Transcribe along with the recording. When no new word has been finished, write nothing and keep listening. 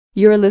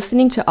You are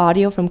listening to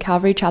audio from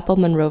Calvary Chapel,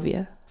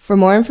 Monrovia. For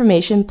more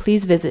information,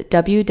 please visit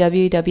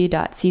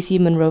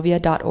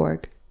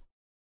www.ccmonrovia.org.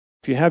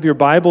 If you have your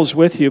Bibles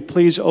with you,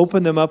 please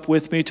open them up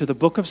with me to the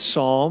book of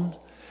Psalm,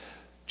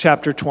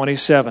 chapter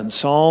 27.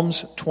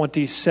 Psalms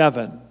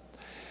 27.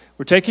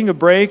 We're taking a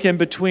break in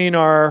between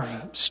our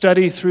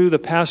study through the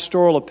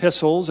pastoral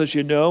epistles. As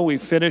you know, we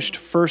finished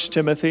 1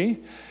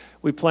 Timothy.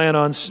 We plan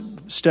on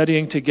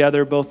studying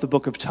together both the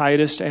book of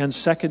Titus and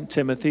 2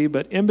 Timothy,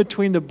 but in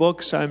between the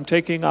books, I'm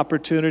taking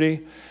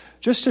opportunity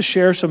just to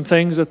share some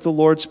things that the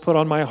Lord's put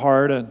on my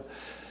heart, and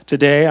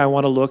today I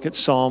want to look at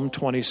Psalm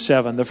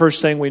 27. The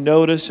first thing we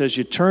notice as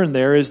you turn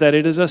there is that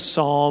it is a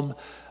psalm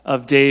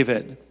of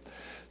David.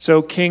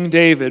 So King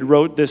David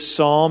wrote this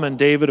psalm, and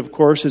David, of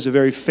course, is a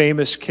very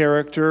famous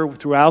character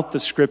throughout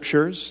the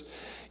Scriptures.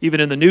 Even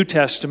in the New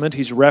Testament,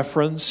 he's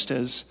referenced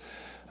as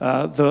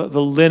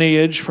the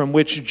lineage from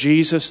which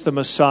Jesus, the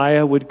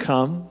Messiah, would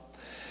come.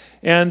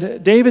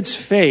 And David's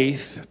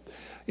faith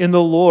in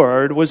the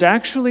Lord was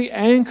actually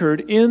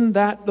anchored in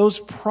those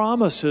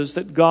promises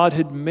that God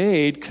had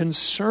made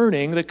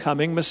concerning the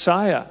coming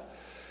Messiah.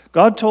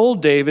 God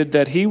told David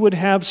that he would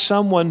have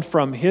someone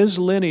from his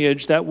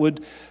lineage that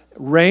would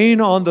reign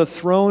on the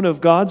throne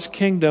of God's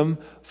kingdom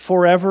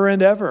forever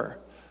and ever.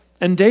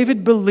 And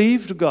David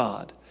believed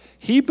God.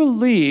 He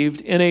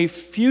believed in a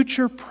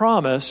future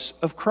promise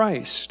of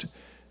Christ.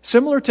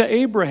 Similar to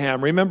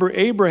Abraham. Remember,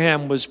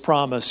 Abraham was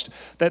promised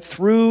that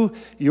through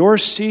your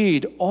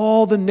seed,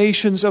 all the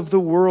nations of the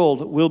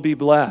world will be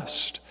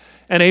blessed.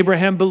 And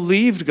Abraham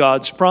believed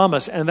God's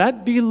promise. And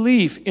that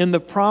belief in the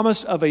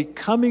promise of a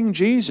coming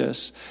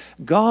Jesus,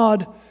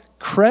 God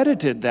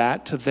credited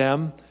that to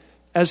them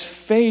as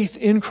faith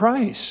in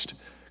Christ.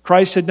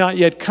 Christ had not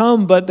yet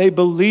come, but they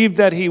believed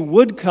that he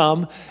would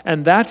come,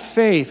 and that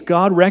faith,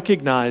 God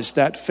recognized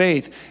that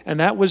faith,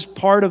 and that was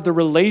part of the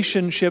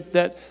relationship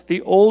that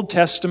the Old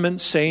Testament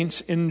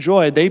saints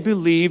enjoyed. They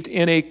believed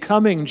in a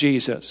coming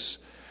Jesus.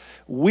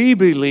 We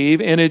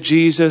believe in a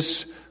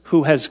Jesus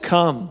who has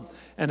come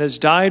and has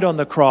died on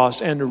the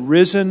cross and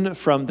risen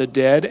from the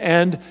dead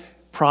and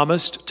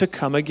promised to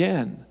come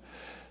again.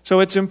 So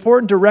it's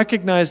important to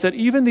recognize that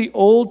even the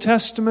Old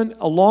Testament,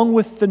 along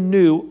with the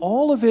New,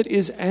 all of it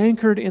is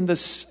anchored in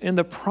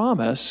the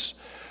promise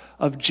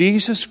of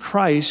Jesus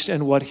Christ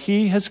and what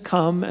he has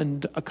come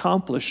and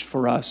accomplished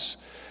for us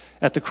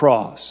at the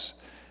cross.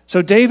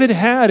 So David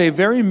had a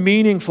very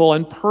meaningful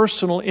and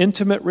personal,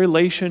 intimate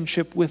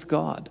relationship with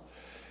God.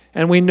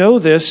 And we know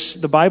this,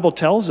 the Bible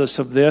tells us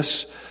of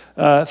this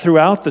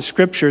throughout the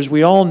Scriptures.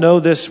 We all know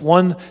this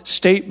one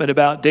statement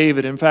about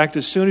David. In fact,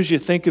 as soon as you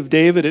think of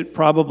David, it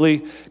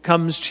probably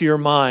comes to your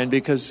mind,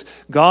 because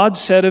God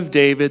said of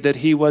David that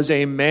he was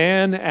a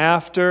man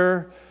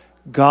after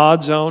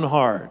God's own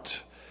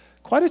heart.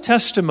 Quite a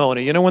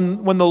testimony. You know,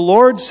 when the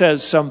Lord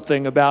says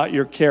something about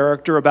your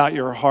character, about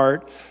your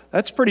heart,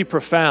 that's pretty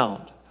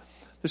profound.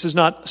 This is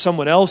not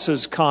someone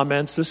else's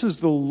comments. This is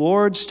the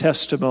Lord's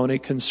testimony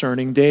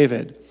concerning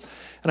David.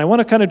 And I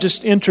want to kind of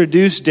just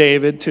introduce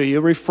David to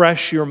you,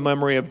 refresh your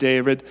memory of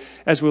David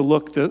as we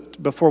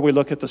before we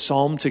look at the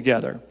psalm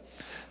together.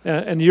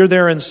 And you're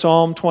there in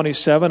Psalm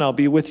 27. I'll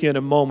be with you in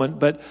a moment.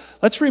 But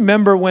let's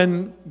remember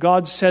when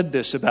God said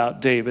this about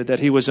David,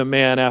 that he was a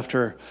man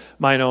after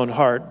mine own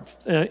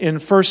heart. In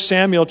 1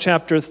 Samuel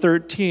chapter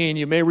 13,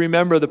 you may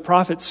remember the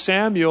prophet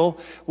Samuel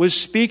was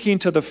speaking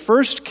to the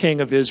first king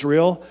of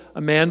Israel,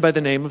 a man by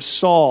the name of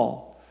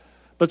Saul.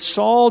 But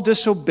Saul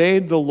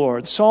disobeyed the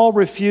Lord. Saul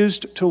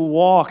refused to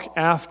walk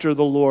after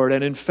the Lord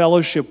and in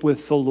fellowship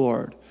with the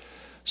Lord.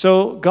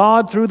 So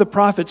God, through the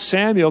prophet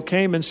Samuel,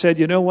 came and said,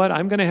 you know what,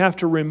 I'm going to have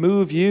to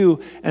remove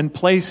you and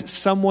place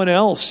someone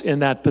else in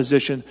that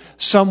position,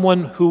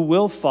 someone who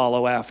will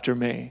follow after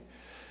me.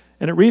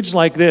 And it reads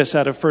like this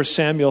out of 1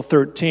 Samuel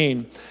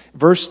 13,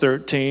 verse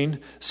 13.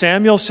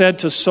 Samuel said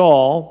to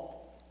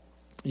Saul,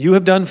 you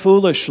have done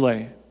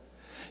foolishly.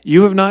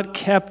 You have not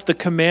kept the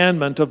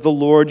commandment of the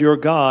Lord your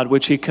God,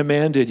 which he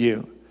commanded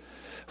you.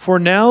 For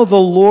now the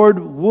Lord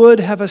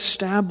would have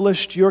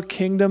established your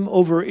kingdom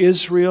over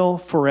Israel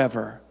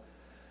forever.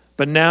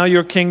 But now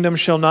your kingdom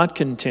shall not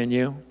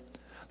continue.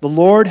 The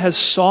Lord has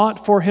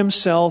sought for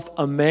himself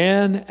a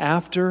man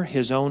after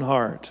his own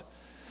heart.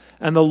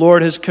 And the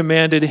Lord has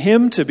commanded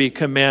him to be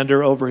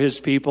commander over his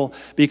people,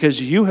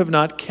 because you have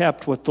not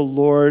kept what the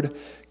Lord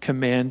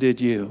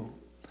commanded you.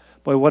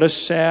 Boy, what a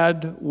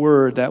sad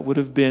word that would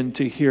have been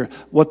to hear.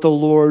 What the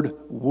Lord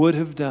would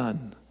have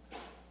done.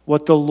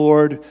 What the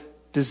Lord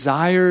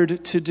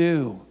desired to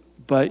do,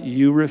 but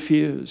you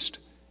refused.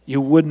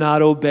 You would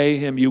not obey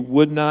him. You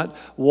would not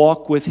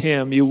walk with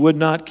him. You would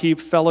not keep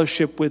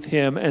fellowship with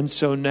him. And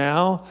so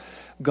now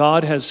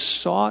God has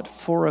sought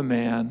for a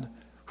man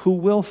who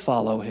will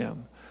follow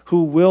him,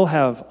 who will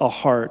have a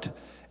heart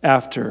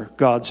after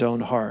God's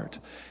own heart.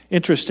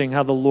 Interesting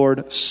how the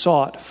Lord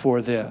sought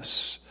for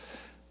this.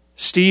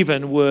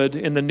 Stephen would,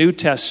 in the New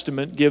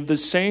Testament, give the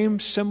same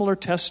similar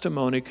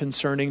testimony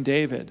concerning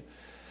David.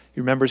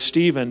 You remember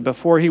Stephen,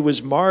 before he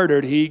was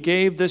martyred, he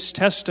gave this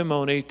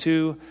testimony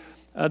to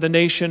the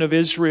nation of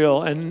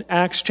Israel. And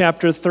Acts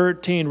chapter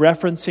 13,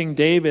 referencing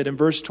David, in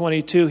verse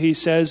 22, he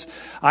says,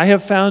 I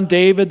have found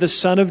David the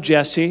son of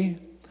Jesse,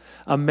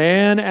 a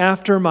man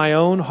after my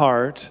own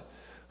heart,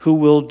 who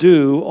will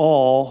do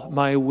all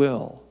my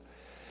will.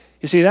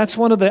 You see, that's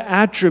one of the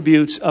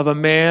attributes of a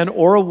man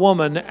or a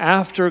woman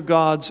after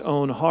God's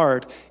own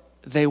heart.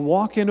 They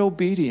walk in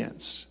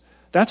obedience.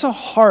 That's a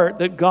heart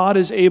that God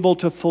is able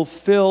to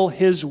fulfill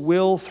his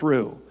will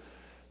through.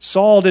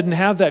 Saul didn't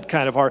have that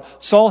kind of heart.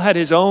 Saul had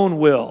his own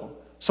will.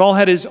 Saul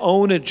had his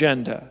own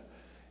agenda.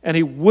 And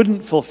he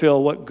wouldn't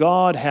fulfill what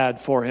God had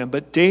for him.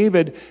 But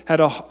David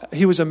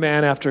he was a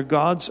man after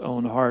God's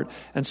own heart.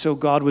 And so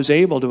God was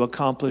able to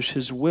accomplish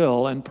his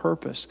will and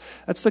purpose.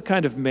 That's the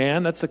kind of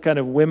man, that's the kind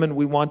of women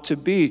we want to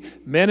be.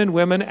 Men and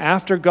women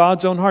after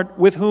God's own heart,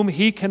 with whom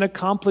he can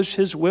accomplish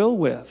his will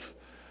with.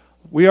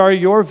 We are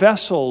your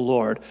vessel,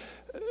 Lord.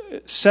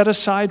 Set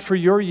aside for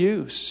your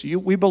use.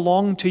 We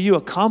belong to you.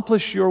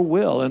 Accomplish your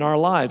will in our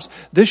lives.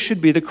 This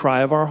should be the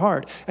cry of our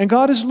heart. And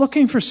God is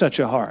looking for such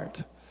a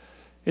heart.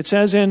 It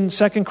says in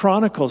 2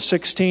 Chronicles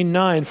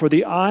 16:9, for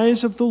the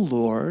eyes of the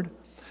Lord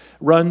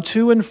run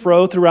to and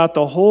fro throughout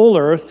the whole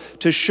earth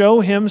to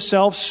show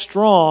himself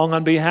strong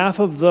on behalf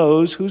of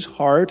those whose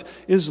heart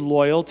is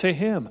loyal to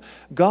him.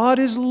 God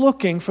is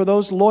looking for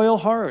those loyal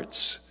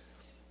hearts.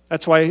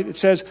 That's why it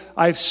says,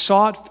 I've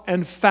sought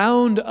and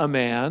found a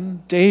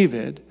man,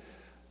 David,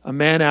 a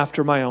man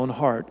after my own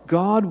heart.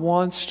 God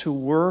wants to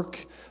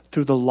work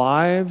through the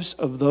lives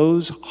of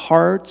those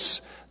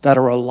hearts that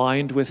are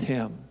aligned with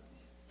him.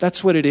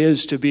 That's what it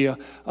is to be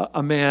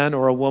a man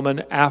or a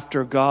woman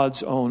after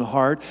God's own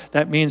heart.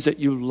 That means that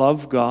you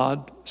love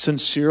God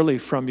sincerely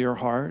from your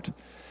heart.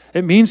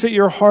 It means that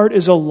your heart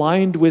is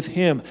aligned with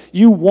him.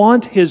 You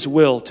want his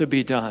will to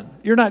be done.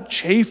 You're not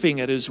chafing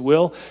at his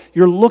will.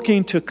 You're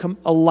looking to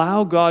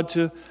allow God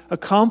to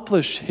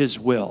accomplish his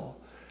will.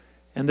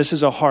 And this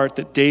is a heart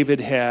that David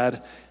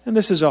had, and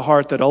this is a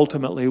heart that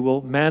ultimately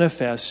will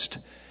manifest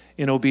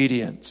in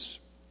obedience.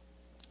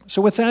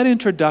 So with that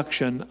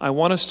introduction, I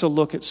want us to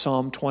look at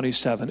Psalm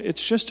 27.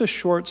 It's just a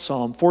short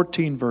psalm,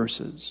 14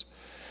 verses,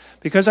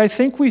 because I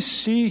think we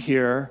see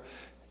here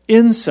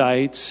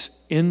insights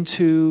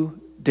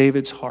into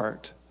David's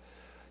heart.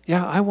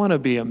 Yeah, I want to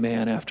be a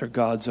man after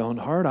God's own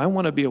heart. I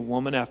want to be a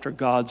woman after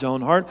God's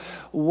own heart.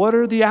 What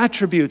are the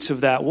attributes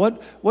of that?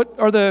 What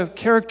are the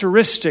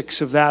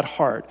characteristics of that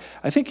heart?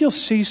 I think you'll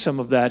see some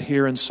of that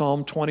here in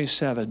Psalm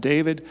 27.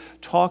 David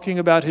talking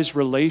about his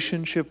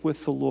relationship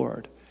with the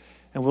Lord.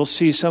 And we'll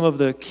see some of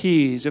the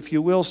keys, if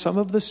you will, some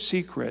of the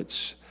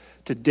secrets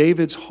to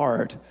David's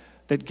heart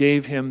that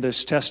gave him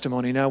this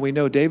testimony. Now, we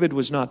know David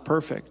was not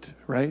perfect,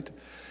 right?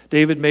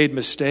 David made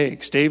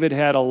mistakes. David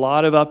had a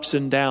lot of ups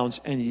and downs.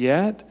 And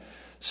yet,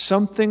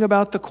 something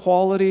about the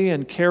quality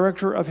and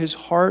character of his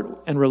heart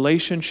and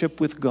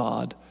relationship with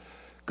God,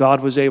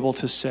 God was able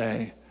to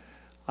say,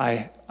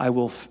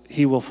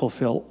 he will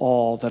fulfill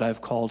all that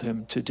I've called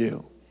him to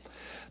do.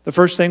 The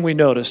first thing we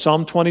notice,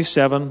 Psalm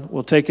 27,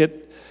 we'll take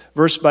it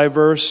verse by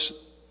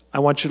verse. I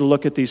want you to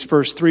look at these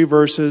first 3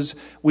 verses.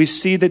 We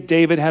see that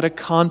David had a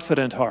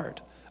confident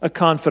heart. A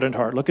confident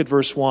heart. Look at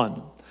verse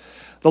 1.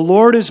 The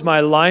Lord is my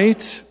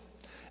light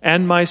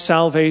and my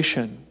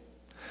salvation.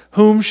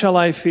 Whom shall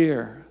I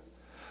fear?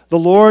 The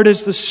Lord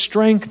is the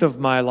strength of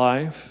my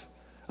life.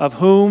 Of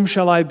whom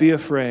shall I be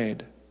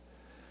afraid?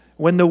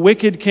 When the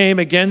wicked came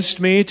against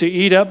me to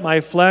eat up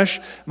my flesh,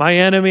 my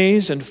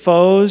enemies and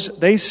foes,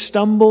 they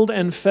stumbled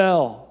and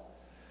fell.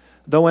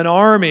 Though an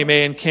army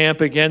may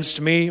encamp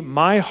against me,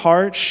 my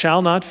heart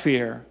shall not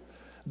fear.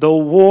 Though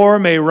war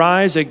may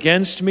rise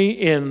against me,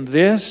 in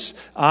this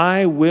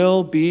I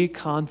will be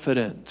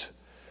confident.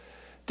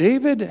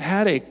 David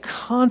had a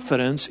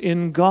confidence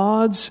in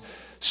God's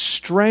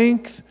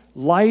strength,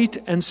 light,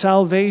 and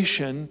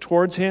salvation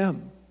towards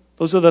him.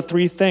 Those are the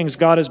 3 things.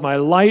 God is my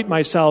light,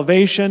 my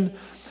salvation,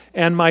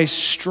 and my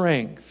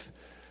strength.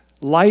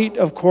 Light,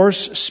 of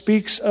course,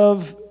 speaks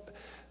of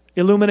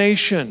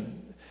illumination.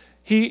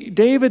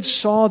 David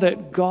saw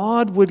that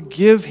God would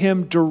give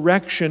him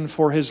direction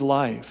for his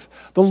life.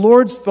 The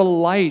Lord's the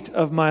light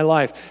of my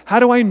life. How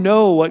do I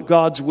know what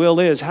God's will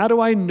is? How do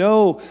I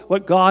know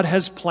what God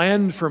has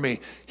planned for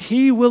me?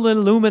 He will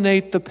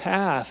illuminate the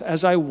path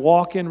as I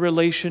walk in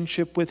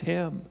relationship with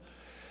him.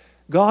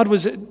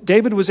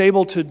 David was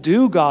able to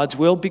do God's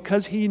will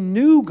because he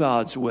knew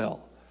God's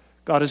will.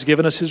 God has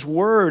given us his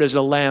word as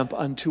a lamp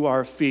unto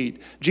our feet.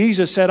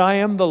 Jesus said, I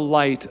am the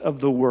light of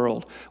the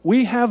world.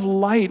 We have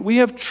light, we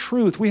have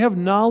truth, we have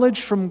knowledge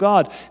from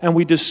God, and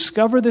we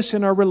discover this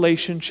in our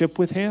relationship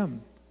with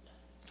him.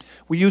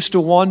 We used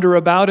to wander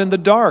about in the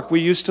dark.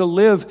 We used to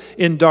live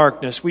in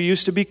darkness. We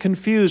used to be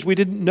confused. We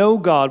didn't know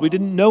God. We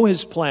didn't know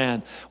his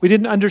plan. We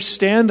didn't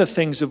understand the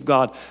things of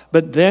God.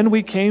 But then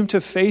we came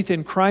to faith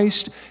in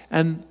Christ,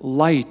 and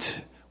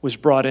light was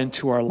brought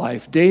into our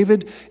life.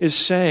 David is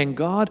saying,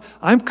 God,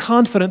 I'm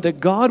confident that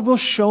God will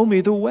show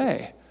me the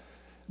way.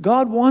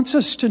 God wants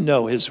us to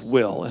know his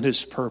will and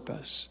his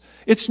purpose.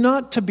 It's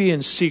not to be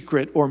in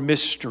secret or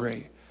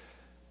mystery.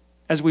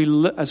 As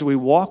we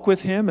walk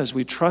with him, as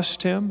we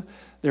trust him,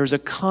 there's a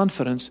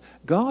confidence,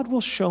 God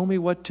will show me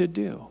what to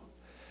do.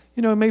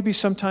 You know, maybe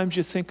sometimes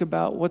you think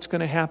about what's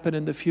going to happen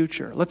in the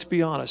future. Let's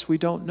be honest, we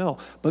don't know,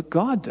 but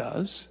God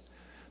does.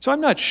 So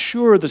I'm not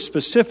sure the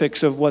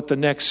specifics of what the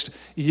next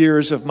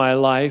years of my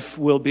life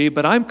will be,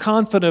 but I'm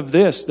confident of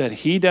this, that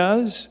He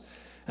does,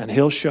 and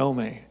He'll show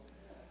me.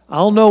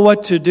 I'll know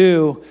what to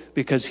do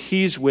because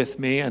He's with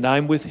me and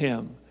I'm with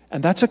Him.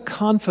 And that's a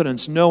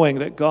confidence, knowing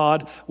that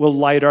God will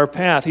light our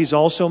path. He's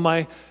also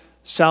my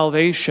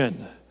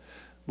salvation.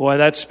 Boy,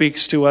 that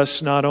speaks to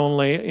us not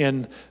only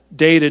in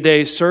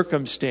day-to-day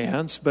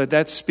circumstance, but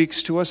that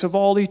speaks to us of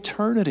all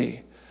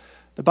eternity.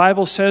 The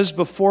Bible says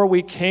before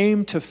we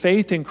came to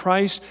faith in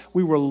Christ,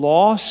 we were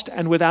lost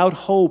and without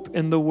hope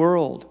in the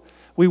world.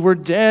 We were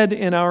dead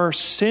in our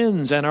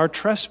sins and our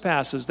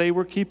trespasses. They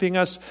were keeping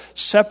us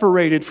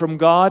separated from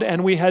God,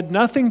 and we had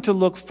nothing to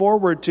look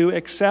forward to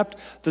except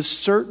the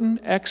certain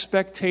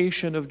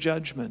expectation of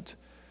judgment.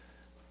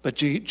 But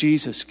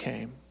Jesus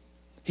came.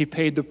 He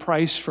paid the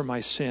price for my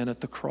sin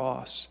at the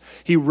cross.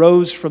 He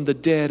rose from the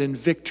dead in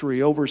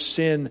victory over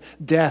sin,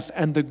 death,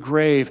 and the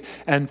grave.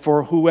 And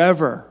for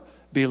whoever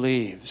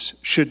believes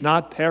should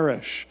not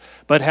perish,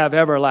 but have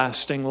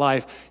everlasting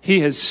life. He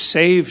has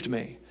saved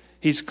me.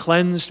 He's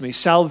cleansed me.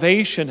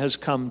 Salvation has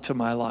come to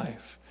my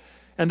life.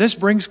 And this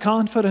brings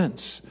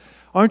confidence.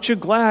 Aren't you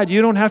glad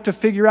you don't have to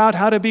figure out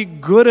how to be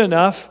good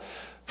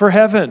enough for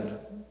heaven?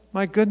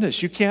 My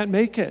goodness, you can't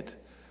make it.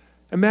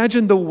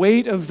 Imagine the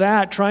weight of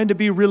that, trying to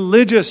be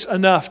religious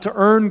enough to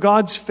earn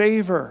God's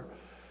favor.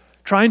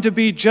 Trying to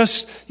be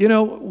just,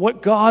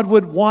 what God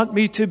would want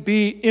me to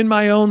be in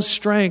my own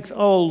strength.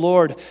 Oh,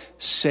 Lord,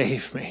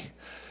 save me.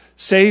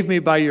 Save me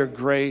by your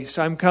grace.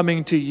 I'm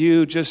coming to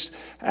you just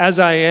as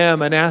I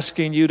am and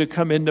asking you to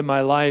come into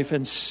my life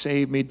and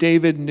save me.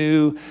 David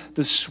knew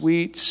the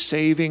sweet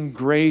saving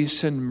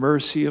grace and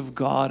mercy of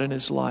God in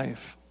his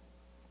life.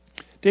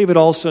 David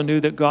also knew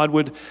that God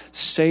would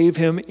save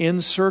him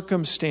in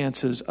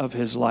circumstances of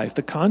his life.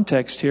 The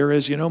context here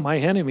is, my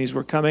enemies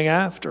were coming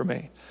after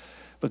me.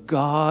 But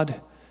God,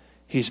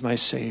 He's my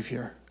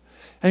Savior.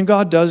 And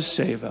God does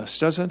save us,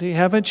 doesn't He?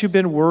 Haven't you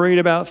been worried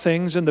about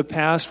things in the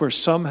past where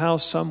somehow,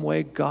 some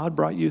way, God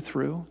brought you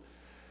through?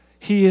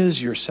 He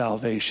is your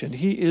salvation.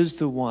 He is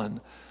the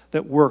one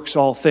that works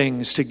all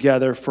things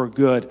together for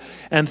good.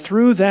 And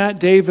through that,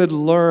 David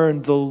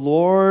learned the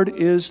Lord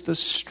is the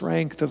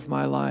strength of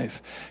my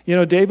life.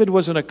 David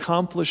was an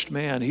accomplished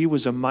man. He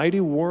was a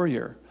mighty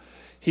warrior.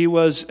 He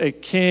was a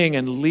king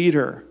and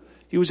leader.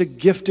 He was a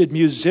gifted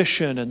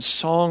musician and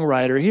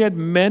songwriter. He had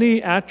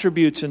many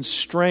attributes and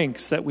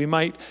strengths that we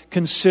might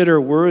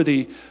consider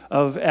worthy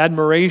of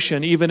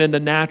admiration, even in the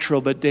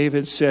natural. But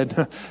David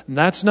said,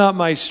 that's not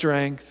my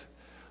strength.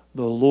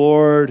 The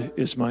Lord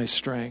is my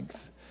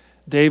strength.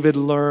 David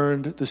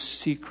learned the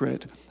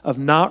secret of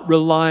not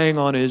relying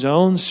on his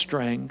own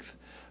strength,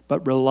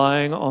 but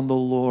relying on the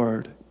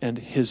Lord and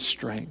His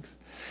strength.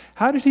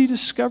 How did he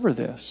discover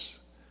this?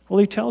 Well,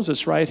 he tells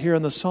us right here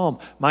in the Psalm,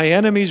 my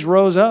enemies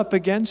rose up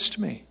against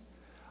me.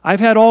 I've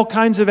had all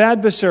kinds of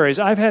adversaries.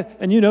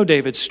 And you know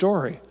David's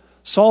story.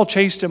 Saul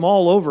chased him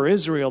all over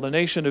Israel, the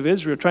nation of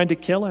Israel, trying to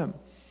kill him.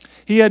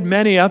 He had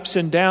many ups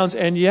and downs,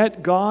 and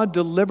yet God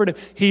delivered him.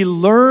 He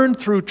learned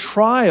through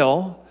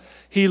trial,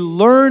 he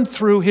learned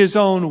through his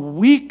own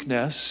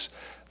weakness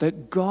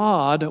that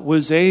God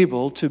was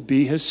able to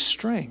be his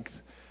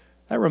strength.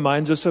 That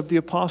reminds us of the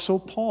Apostle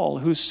Paul,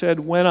 who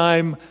said, when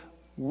I'm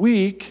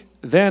weak,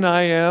 then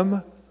I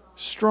am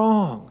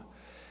strong.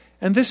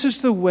 And this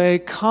is the way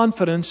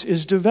confidence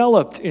is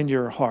developed in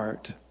your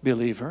heart,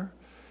 believer.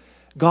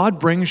 God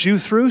brings you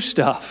through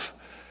stuff.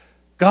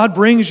 God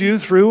brings you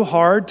through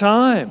hard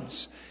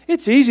times.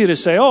 It's easy to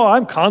say,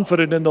 I'm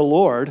confident in the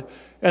Lord,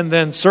 and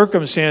then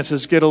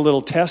circumstances get a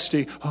little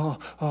testy.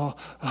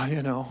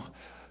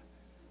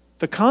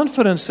 The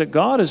confidence that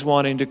God is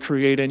wanting to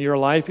create in your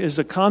life is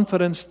a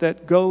confidence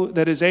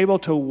that is able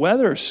to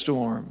weather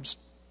storms.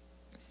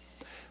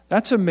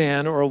 That's a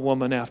man or a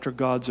woman after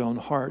God's own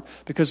heart.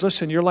 Because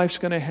listen, your life's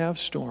going to have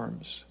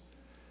storms.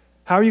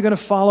 How are you going to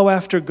follow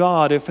after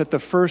God if at the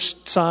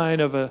first sign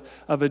of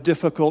a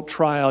difficult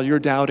trial you're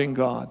doubting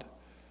God?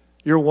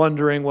 You're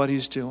wondering what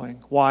He's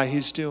doing, why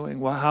He's doing.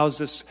 Well, how's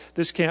this?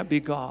 This can't be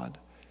God.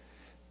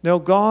 No,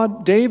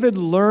 David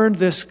learned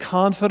this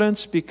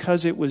confidence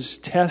because it was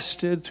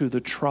tested through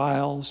the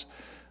trials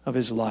of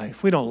his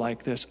life. We don't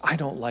like this. I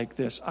don't like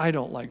this. I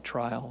don't like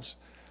trials.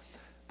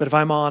 But if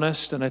I'm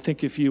honest, and I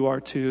think if you are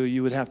too,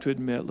 you would have to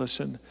admit,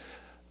 listen,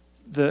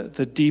 the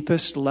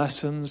deepest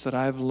lessons that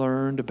I've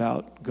learned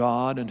about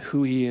God and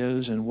who He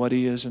is and what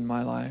He is in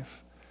my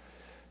life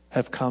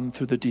have come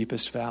through the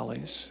deepest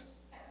valleys.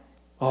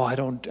 I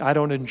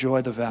don't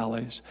enjoy the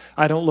valleys.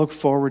 I don't look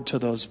forward to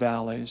those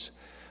valleys.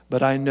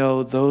 But I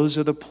know those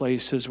are the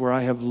places where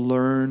I have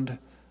learned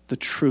the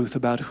truth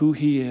about who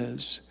He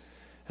is.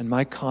 And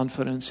my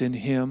confidence in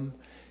Him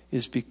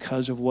is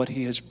because of what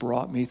He has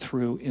brought me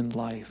through in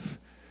life.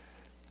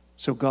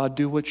 So God,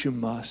 do what you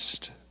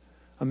must.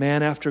 A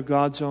man after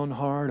God's own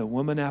heart, a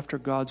woman after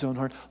God's own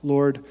heart.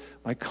 Lord,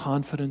 my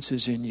confidence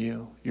is in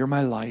you. You're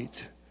my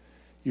light.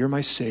 You're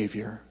my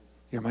Savior.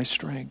 You're my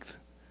strength.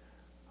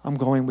 I'm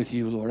going with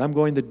you, Lord. I'm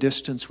going the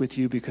distance with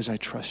you because I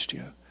trust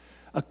you.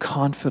 A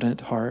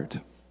confident heart.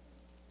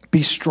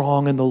 Be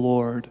strong in the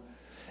Lord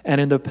and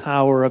in the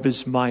power of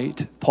his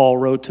might, Paul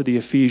wrote to the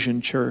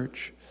Ephesian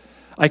church.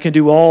 I can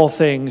do all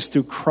things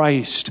through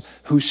Christ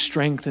who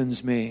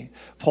strengthens me,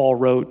 Paul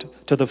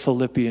wrote to the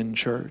Philippian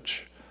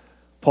church.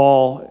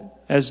 Paul,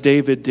 as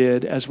David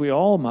did, as we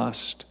all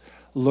must,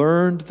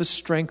 learned the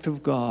strength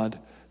of God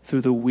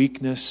through the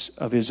weakness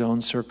of his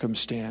own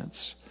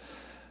circumstance.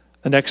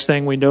 The next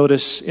thing we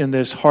notice in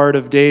this heart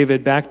of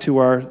David, back to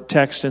our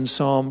text in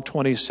Psalm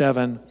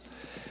 27,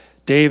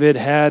 David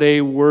had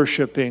a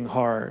worshiping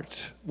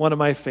heart. One of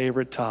my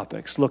favorite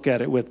topics. Look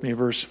at it with me,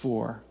 verse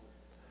 4.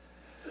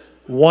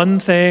 One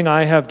thing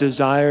I have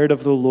desired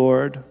of the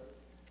Lord,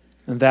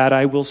 and that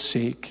I will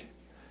seek,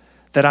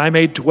 that I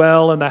may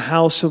dwell in the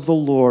house of the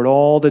Lord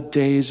all the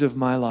days of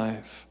my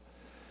life,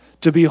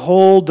 to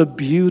behold the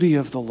beauty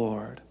of the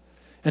Lord,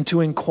 and to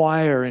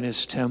inquire in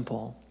his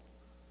temple.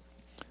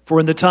 For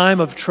in the time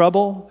of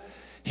trouble,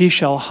 he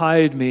shall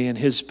hide me in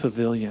his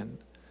pavilion.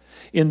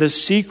 In the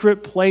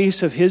secret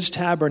place of his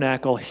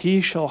tabernacle,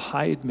 he shall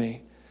hide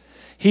me.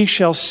 He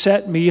shall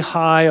set me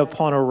high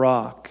upon a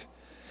rock.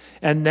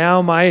 And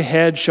now my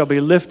head shall be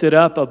lifted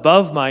up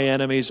above my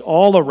enemies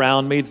all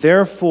around me.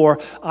 Therefore,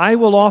 I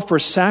will offer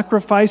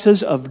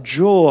sacrifices of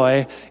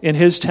joy in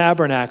his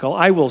tabernacle.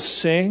 I will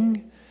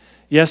sing.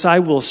 Yes, I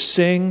will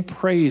sing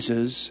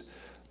praises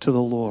to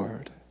the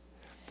Lord.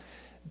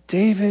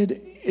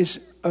 David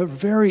is a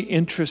very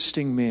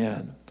interesting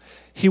man.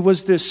 He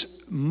was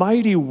this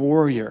mighty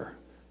warrior,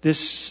 this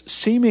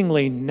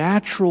seemingly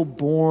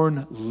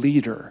natural-born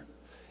leader.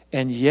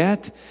 And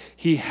yet,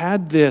 he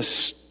had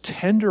this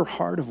tender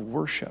heart of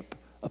worship,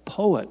 a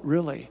poet,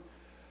 really,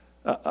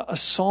 a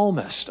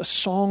psalmist, a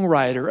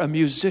songwriter, a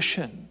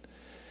musician.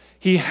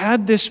 He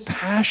had this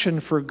passion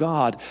for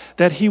God,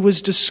 that he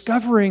was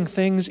discovering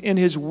things in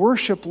his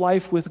worship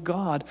life with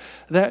God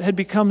that had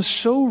become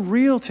so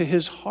real to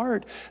his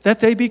heart that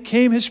they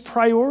became his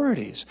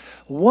priorities.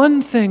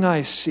 One thing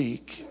I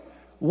seek,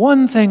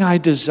 one thing I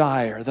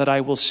desire that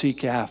I will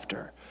seek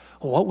after.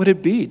 What would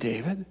it be,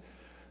 David?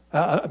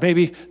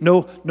 Maybe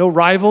no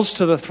rivals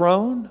to the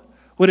throne?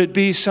 Would it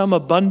be some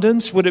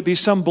abundance? Would it be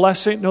some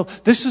blessing? No,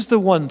 this is the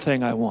one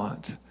thing I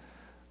want.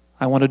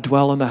 I want to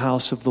dwell in the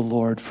house of the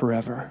Lord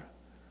forever.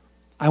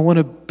 I want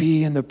to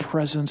be in the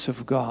presence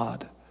of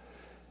God.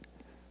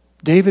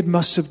 David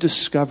must have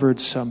discovered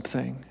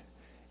something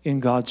in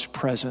God's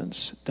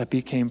presence that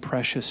became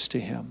precious to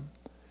him.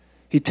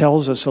 He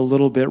tells us a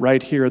little bit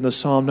right here in the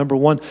Psalm. Number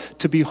 1,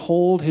 to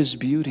behold his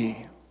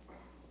beauty.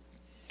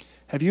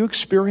 Have you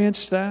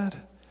experienced that?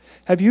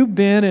 Have you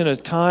been in a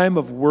time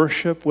of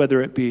worship,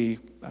 whether it be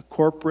a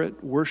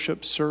corporate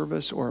worship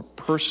service or a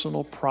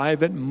personal,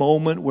 private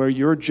moment where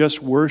you're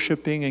just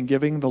worshiping and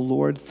giving the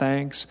Lord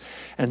thanks,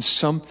 and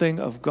something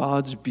of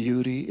God's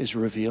beauty is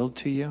revealed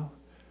to you?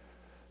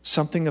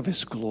 Something of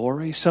his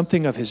glory,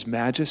 something of his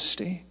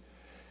majesty.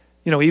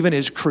 You know, even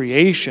his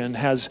creation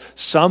has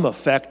some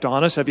effect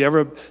on us. Have you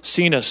ever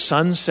seen a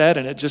sunset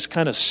and it just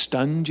kind of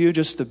stunned you,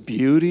 just the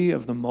beauty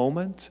of the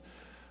moment?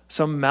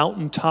 Some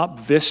mountaintop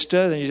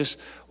vista, and you just,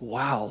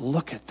 wow,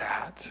 look at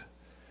that.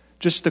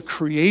 Just the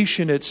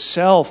creation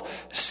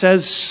itself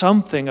says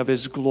something of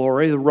his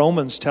glory. The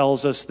Romans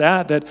tells us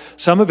that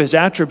some of his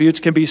attributes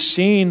can be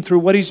seen through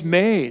what he's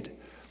made.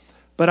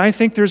 But I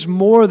think there's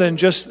more than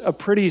just a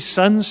pretty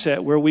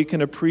sunset where we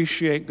can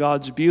appreciate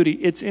God's beauty.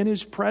 It's in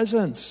his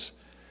presence,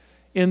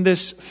 in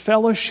this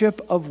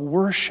fellowship of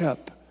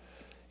worship,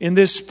 in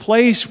this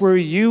place where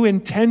you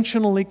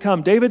intentionally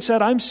come. David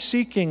said, I'm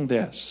seeking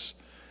this.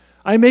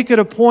 I make it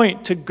a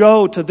point to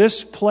go to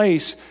this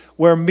place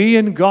where me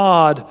and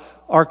God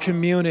are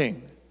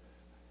communing.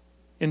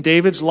 In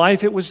David's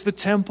life, it was the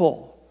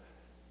temple.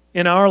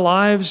 In our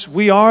lives,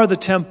 we are the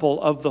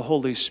temple of the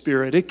Holy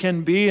Spirit. It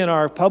can be in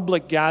our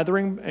public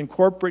gathering and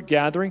corporate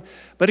gathering,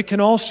 but it can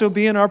also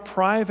be in our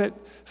private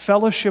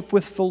fellowship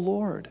with the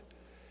Lord.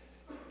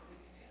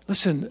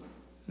 Listen,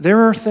 there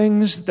are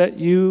things that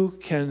you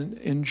can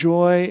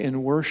enjoy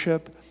in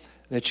worship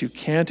that you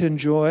can't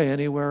enjoy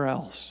anywhere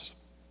else.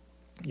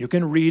 You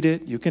can read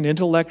it, you can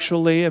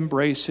intellectually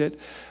embrace it,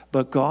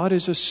 but God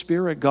is a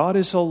spirit. God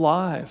is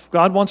alive.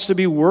 God wants to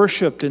be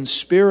worshiped in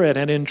spirit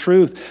and in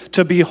truth,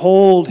 to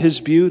behold his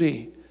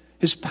beauty,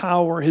 his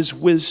power, his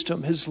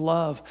wisdom, his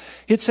love.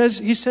 He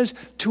says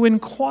to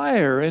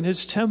inquire in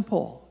his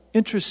temple.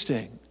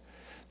 Interesting.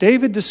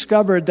 David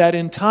discovered that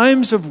in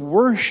times of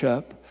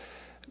worship,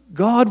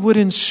 God would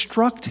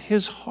instruct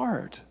his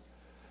heart.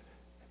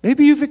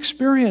 Maybe you've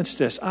experienced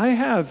this. I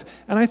have,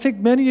 and I think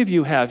many of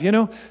you have. You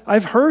know,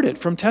 I've heard it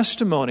from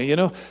testimony. You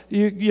know,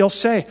 you'll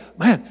say,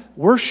 man,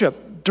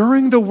 worship,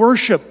 during the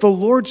worship, the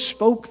Lord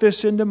spoke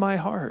this into my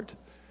heart.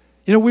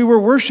 You know, we were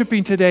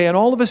worshiping today, and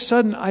all of a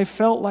sudden, I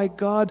felt like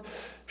God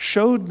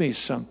showed me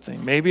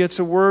something. Maybe it's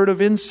a word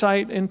of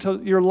insight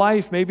into your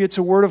life. Maybe it's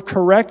a word of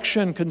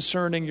correction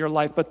concerning your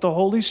life. But the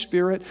Holy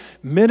Spirit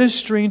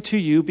ministering to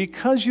you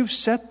because you've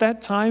set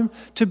that time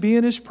to be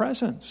in his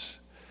presence.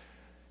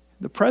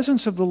 The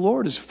presence of the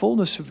Lord is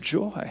fullness of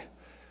joy.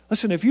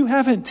 Listen, if you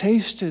haven't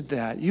tasted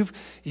that,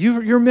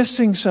 you're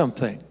missing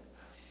something.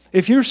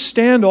 If you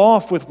stand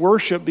off with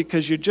worship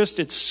because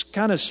it's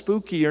kind of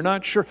spooky, you're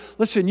not sure,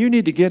 listen, you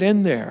need to get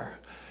in there.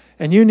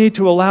 And you need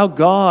to allow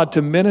God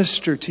to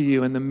minister to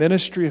you in the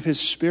ministry of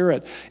His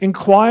Spirit.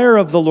 Inquire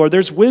of the Lord.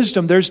 There's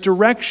wisdom, there's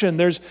direction,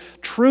 there's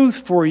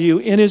truth for you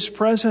in His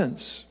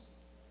presence.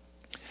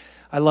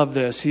 I love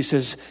this. He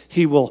says,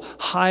 He will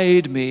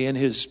hide me in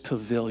His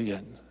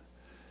pavilion.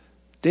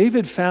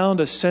 David found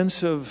a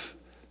sense of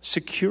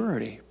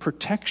security,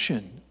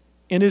 protection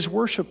in his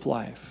worship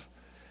life.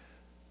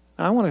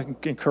 I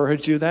want to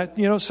encourage you that,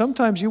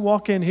 sometimes you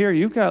walk in here,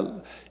 you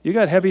got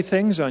heavy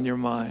things on your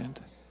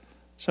mind.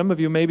 Some of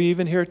you maybe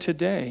even here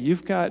today,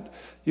 you've got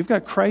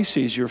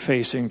crises you're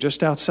facing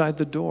just outside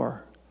the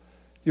door.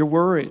 You're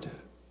worried.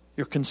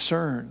 You're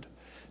concerned.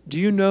 Do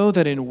you know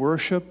that in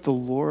worship the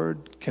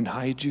Lord can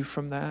hide you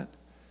from that?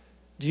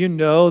 Do you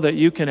know that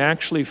you can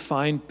actually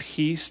find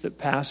peace that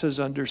passes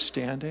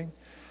understanding?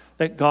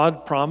 That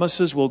God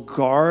promises will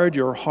guard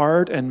your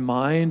heart and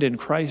mind in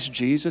Christ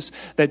Jesus?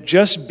 That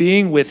just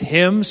being with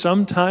Him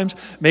sometimes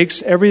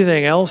makes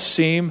everything else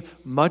seem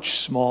much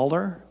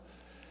smaller?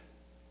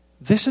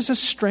 This is a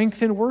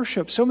strength in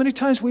worship. So many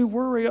times we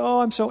worry,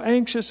 I'm so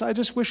anxious, I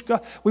just wish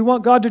we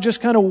want God to just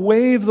kind of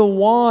wave the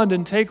wand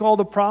and take all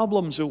the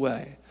problems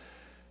away.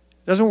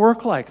 It doesn't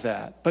work like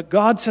that. But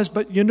God says,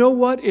 but you know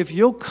what? If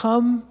you'll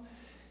come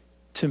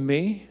to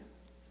me,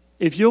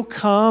 if you'll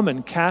come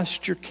and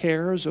cast your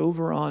cares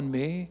over on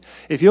me,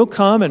 if you'll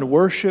come and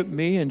worship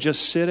me and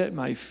just sit at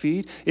my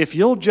feet, if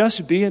you'll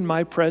just be in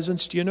my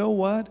presence, do you know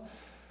what?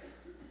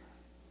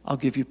 I'll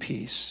give you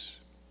peace.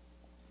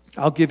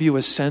 I'll give you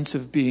a sense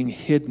of being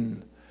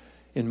hidden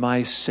in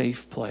my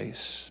safe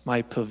place,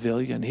 my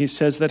pavilion. He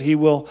says that He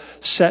will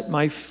set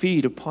my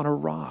feet upon a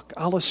rock.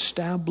 I'll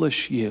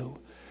establish you.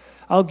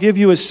 I'll give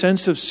you a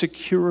sense of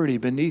security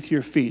beneath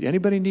your feet.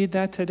 Anybody need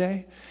that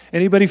today?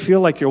 Anybody feel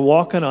like you're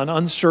walking on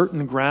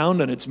uncertain ground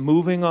and it's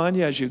moving on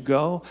you as you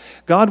go?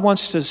 God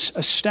wants to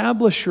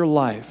establish your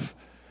life,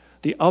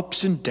 the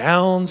ups and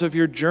downs of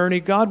your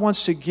journey. God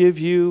wants to give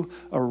you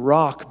a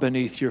rock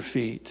beneath your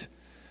feet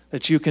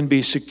that you can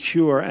be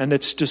secure, and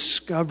it's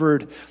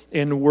discovered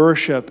in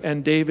worship.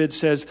 And David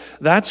says,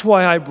 that's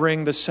why I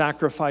bring the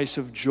sacrifice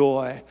of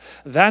joy.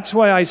 That's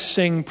why I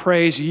sing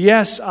praise.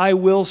 Yes, I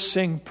will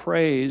sing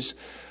praise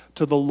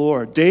to the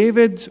Lord.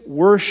 David's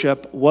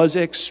worship was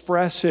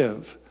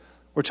expressive.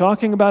 We're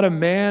talking about a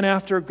man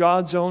after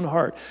God's own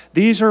heart.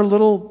 These are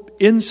little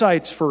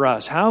insights for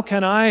us. How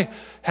can I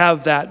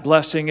have that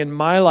blessing in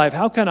my life?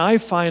 How can I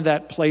find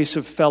that place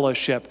of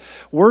fellowship?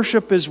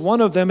 Worship is one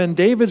of them, and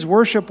David's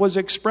worship was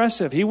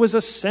expressive. He was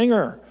a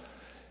singer.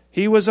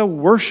 He was a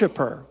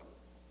worshiper.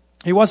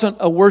 He wasn't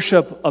a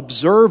worship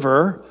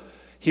observer.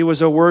 He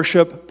was a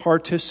worship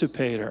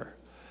participator.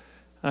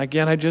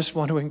 Again, I just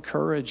want to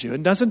encourage you.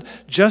 It doesn't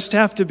just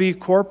have to be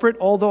corporate,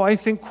 although I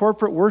think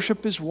corporate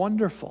worship is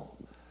wonderful.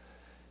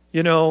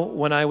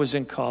 When I was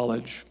in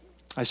college,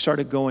 I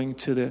started going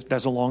to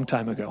that's a long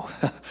time ago.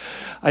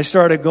 I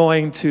started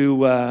going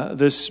to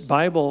this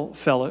Bible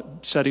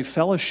study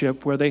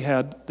fellowship where they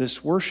had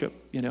this worship,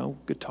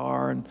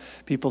 guitar and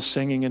people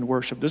singing in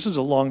worship. This was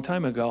a long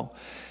time ago.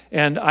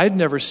 And I'd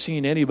never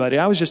seen anybody,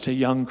 I was just a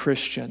young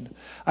Christian.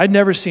 I'd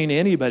never seen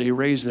anybody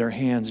raise their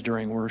hands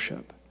during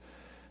worship.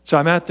 So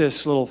I'm at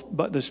this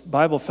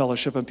Bible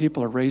fellowship and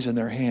people are raising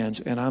their hands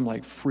and I'm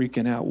like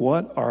freaking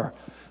out.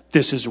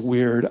 This is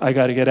weird. I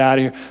got to get out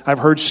of here. I've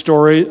heard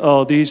stories.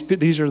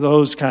 These are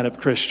those kind of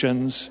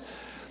Christians.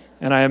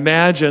 And I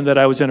imagine that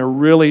I was in a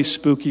really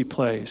spooky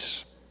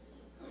place.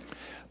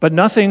 But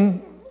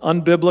nothing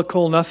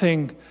unbiblical,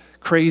 nothing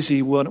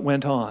crazy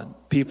went on.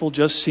 People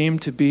just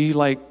seemed to be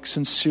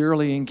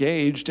sincerely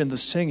engaged in the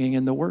singing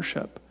and the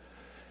worship.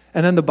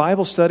 And then the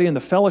Bible study and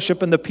the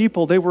fellowship and the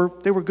people, they were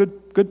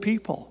good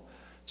people.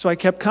 So I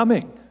kept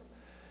coming.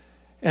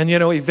 And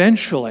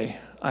eventually,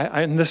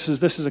 and this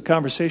is a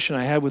conversation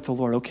I had with the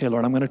Lord. Okay,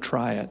 Lord, I'm going to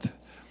try it.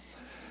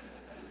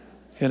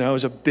 It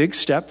was a big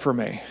step for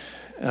me,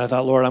 and I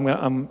thought, Lord, I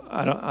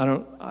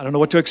don't know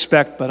what to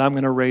expect, but I'm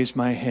going to raise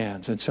my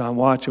hands. And so I'm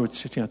watching.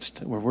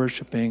 We're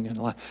worshiping,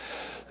 and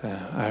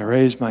I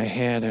raised my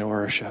hand in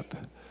worship.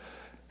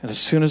 And as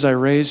soon as I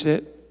raised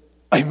it,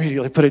 I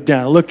immediately put it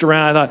down. I looked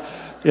around. I thought,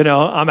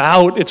 I'm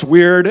out. It's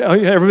weird.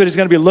 Everybody's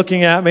going to be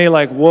looking at me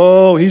like,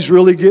 whoa, he's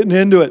really getting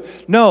into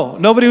it. No,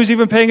 nobody was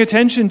even paying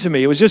attention to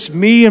me. It was just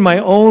me in my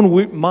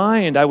own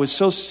mind. I was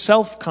so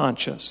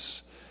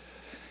self-conscious.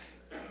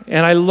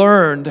 And I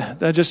learned,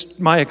 that's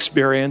just my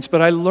experience, but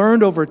I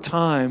learned over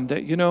time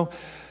that,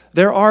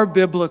 there are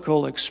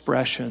biblical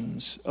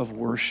expressions of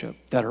worship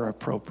that are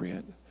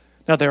appropriate.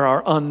 Now, there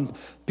are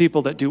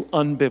people that do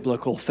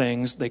unbiblical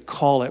things. They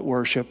call it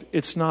worship.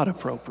 It's not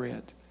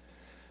appropriate.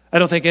 I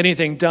don't think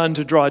anything done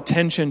to draw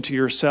attention to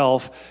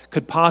yourself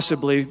could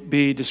possibly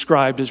be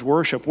described as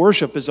worship.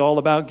 Worship is all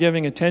about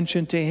giving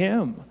attention to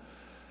Him.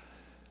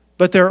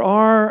 But there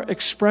are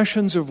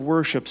expressions of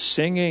worship.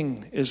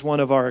 Singing is one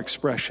of our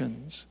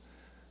expressions.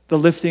 the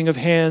lifting of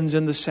hands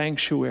in the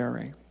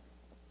sanctuary.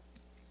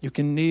 You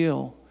can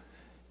kneel.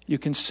 You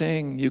can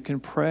sing. You can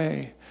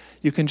pray.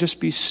 You can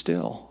just be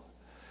still.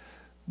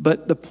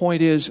 But the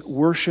point is,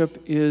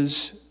 worship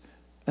is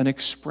an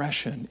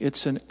expression.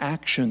 It's an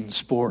action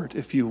sport,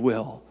 if you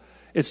will.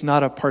 It's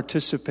not a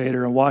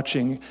participator and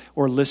watching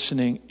or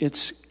listening.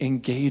 It's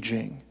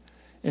engaging.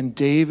 And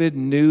David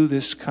knew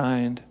this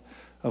kind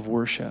of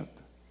worship.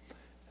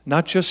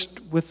 Not just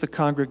with the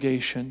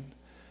congregation,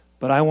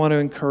 but I want to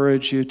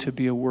encourage you to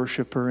be a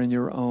worshiper in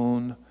your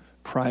own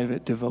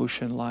private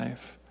devotion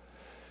life.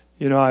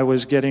 You know, I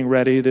was getting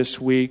ready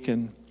this week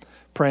and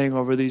praying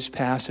over these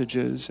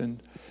passages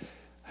and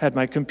had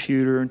my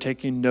computer and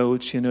taking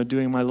notes, you know,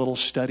 doing my little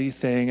study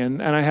thing.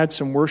 And I had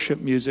some worship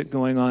music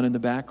going on in the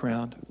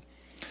background.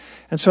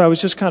 And so I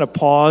was just kind of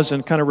paused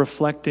and kind of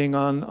reflecting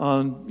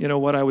on you know,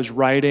 what I was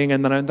writing.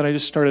 And then I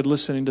just started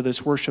listening to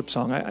this worship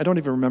song. I don't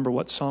even remember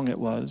what song it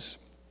was.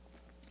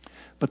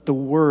 But the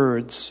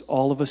words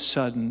all of a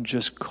sudden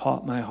just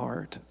caught my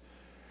heart.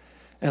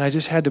 And I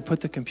just had to put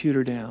the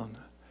computer down.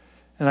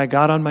 And I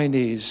got on my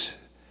knees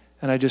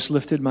and I just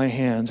lifted my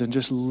hands and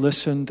just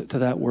listened to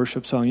that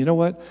worship song. You know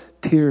what?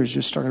 Tears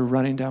just started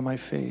running down my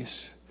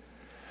face.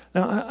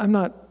 Now, I'm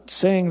not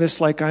saying this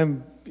like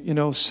I'm, you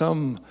know,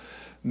 some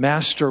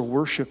master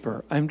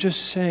worshiper. I'm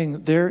just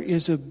saying there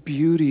is a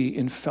beauty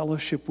in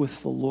fellowship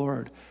with the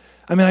Lord.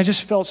 I mean, I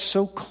just felt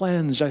so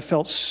cleansed. I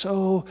felt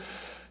so,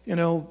 you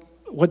know,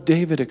 what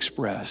David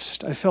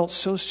expressed. I felt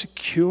so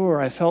secure.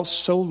 I felt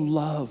so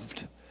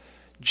loved.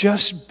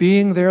 Just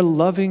being there,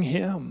 loving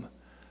Him.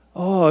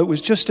 Oh, it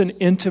was just an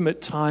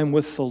intimate time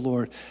with the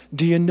Lord.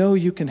 Do you know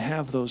you can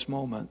have those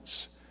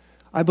moments?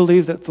 I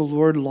believe that the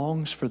Lord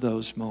longs for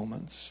those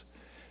moments.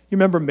 You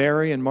remember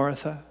Mary and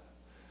Martha?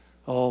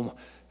 Oh,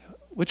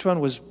 which one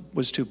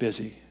was too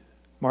busy?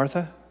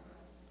 Martha?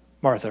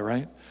 Martha,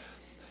 right?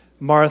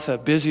 Martha,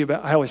 busy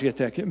about, I always get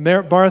that.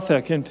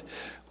 Martha can,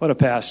 what a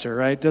pastor,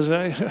 right? Doesn't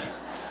I?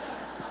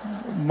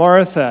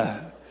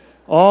 Martha,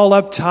 all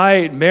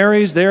uptight.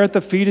 Mary's there at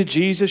the feet of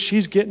Jesus.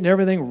 She's getting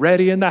everything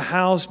ready in the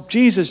house.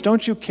 Jesus,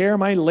 don't you care?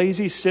 My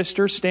lazy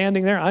sister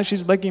standing there.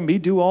 She's making me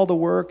do all the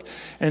work.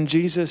 And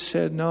Jesus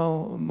said,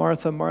 no,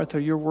 Martha,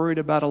 Martha, you're worried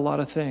about a lot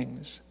of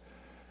things.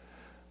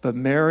 But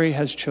Mary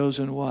has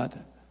chosen what?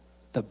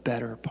 The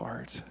better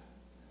part.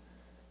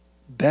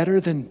 Better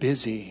than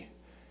busy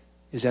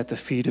is at the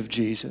feet of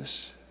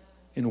Jesus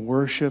in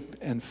worship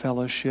and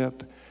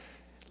fellowship,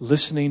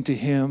 listening to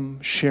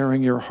Him,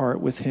 sharing your heart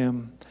with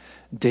Him.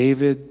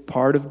 David,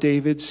 part of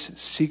David's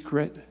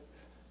secret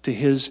to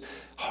his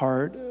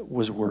heart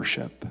was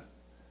worship.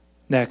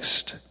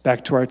 Next,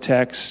 back to our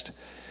text.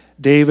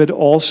 David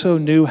also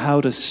knew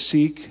how to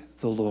seek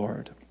the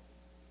Lord.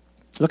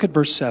 Look at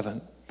verse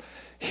 7.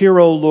 Hear,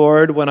 O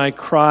Lord, when I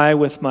cry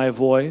with my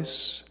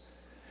voice.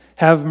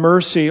 Have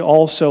mercy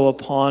also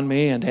upon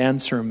me and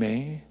answer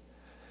me.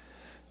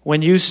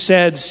 When you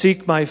said,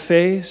 seek my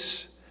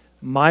face,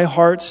 my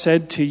heart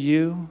said to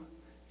you,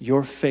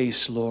 your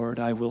face, Lord,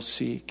 I will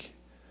seek.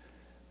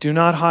 Do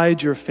not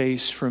hide your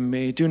face from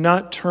me. Do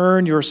not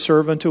turn your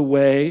servant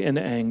away in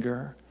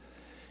anger.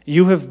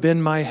 You have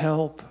been my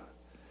help.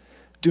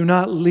 Do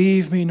not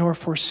leave me nor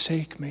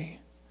forsake me.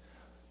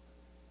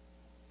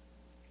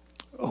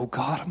 O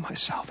God of my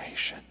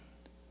salvation.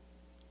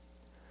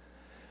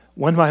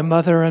 When my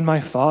mother and my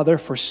father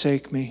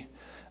forsake me,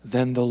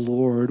 then the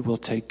Lord will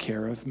take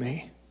care of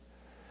me.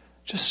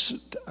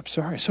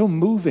 So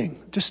moving.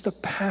 Just the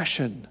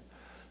passion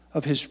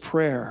of his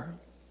prayer.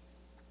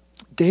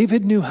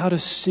 David knew how to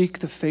seek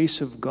the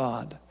face of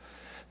God.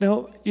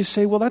 Now, you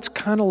say, well, that's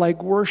kind of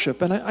like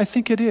worship, and I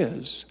think it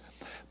is.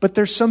 But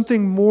there's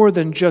something more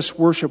than just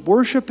worship.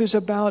 Worship is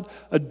about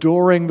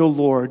adoring the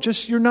Lord.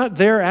 You're not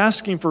there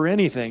asking for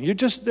anything. You're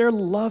just there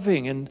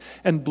loving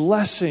and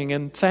blessing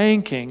and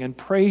thanking and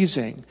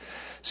praising.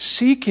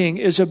 Seeking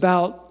is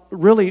about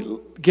really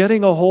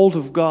getting a hold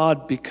of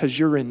God because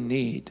you're in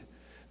need.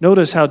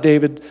 Notice how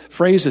David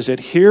phrases it.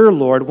 Hear,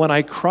 Lord, when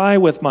I cry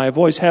with my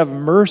voice, have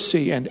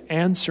mercy and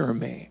answer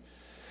me.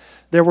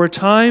 There were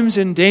times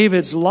in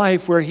David's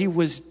life where he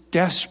was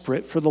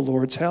desperate for the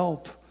Lord's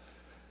help.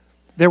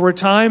 There were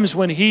times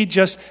when he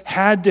just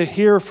had to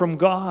hear from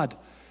God.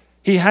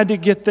 He had to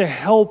get the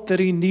help that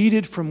he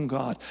needed from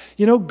God.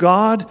 You know,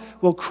 God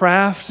will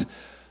craft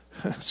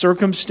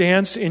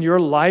circumstance in your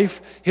life.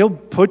 He'll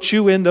put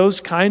you in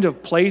those kind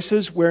of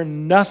places where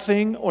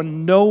nothing or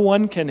no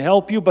one can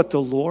help you but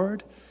the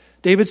Lord.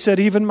 David said,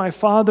 even my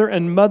father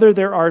and mother,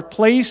 there are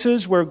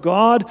places where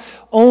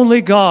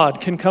only God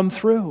can come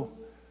through.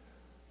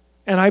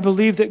 And I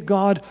believe that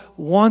God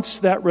wants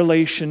that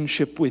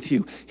relationship with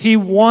you. He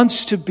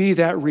wants to be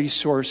that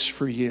resource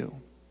for you.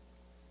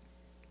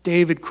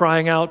 David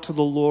crying out to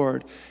the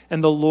Lord,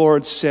 and the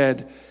Lord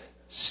said,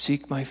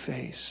 seek my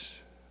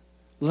face.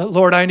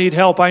 Lord, I need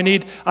help. I'm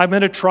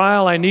in a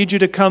trial. I need you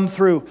to come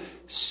through.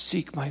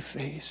 Seek my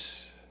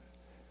face.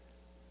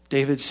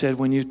 David said,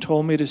 when you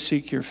told me to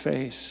seek your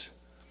face,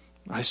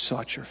 I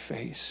sought your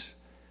face.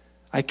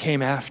 I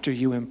came after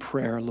you in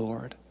prayer,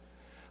 Lord.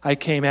 I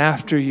came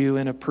after you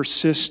in a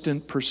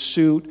persistent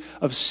pursuit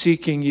of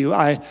seeking you.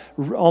 I,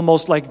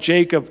 almost like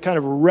Jacob, kind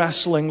of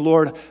wrestling,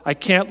 Lord, I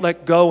can't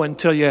let go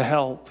until you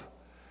help.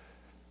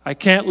 I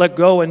can't let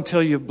go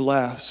until you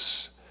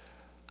bless.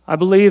 I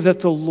believe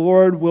that the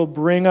Lord will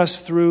bring us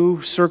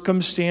through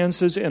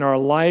circumstances in our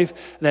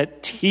life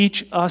that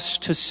teach us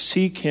to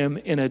seek Him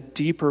in a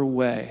deeper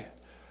way.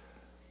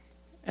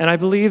 And I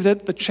believe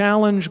that the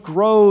challenge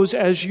grows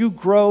as you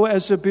grow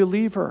as a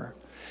believer.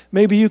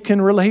 Maybe you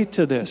can relate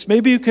to this.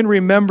 Maybe you can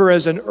remember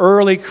as an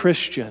early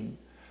Christian,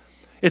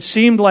 it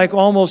seemed like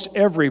almost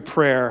every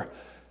prayer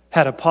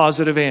had a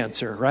positive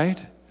answer,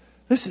 right?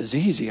 This is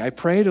easy. I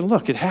prayed and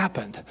look, it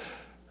happened.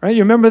 Right?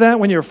 You remember that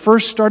when you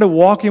first started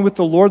walking with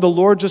the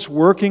Lord just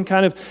working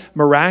kind of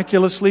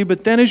miraculously.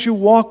 But then as you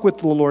walk with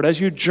the Lord,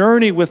 as you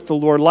journey with the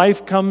Lord,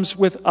 life comes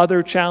with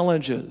other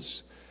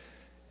challenges.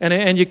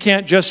 And you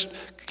can't just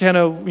kind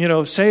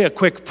of, say a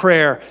quick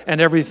prayer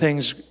and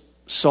everything's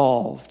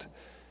solved.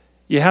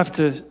 You have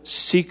to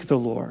seek the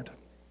Lord.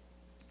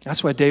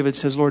 That's why David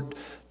says, Lord,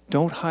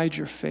 don't hide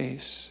your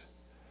face.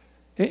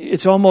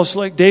 It's almost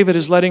like David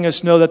is letting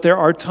us know that there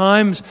are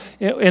times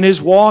in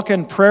his walk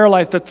and prayer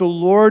life that the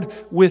Lord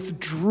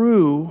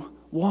withdrew.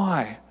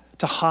 Why?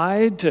 To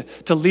hide,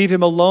 to leave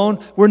him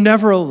alone? We're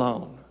never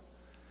alone.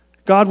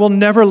 God will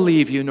never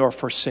leave you nor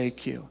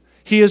forsake you.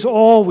 He is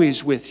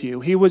always with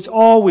you. He was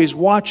always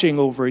watching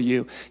over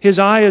you. His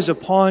eye is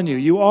upon you.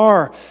 You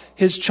are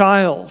His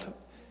child.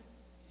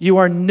 You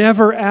are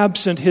never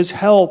absent His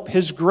help,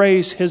 His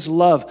grace, His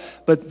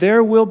love. But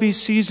there will be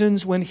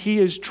seasons when He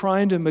is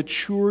trying to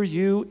mature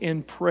you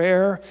in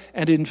prayer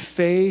and in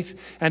faith.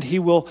 And He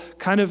will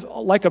kind of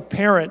like a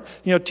parent,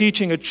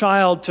 teaching a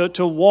child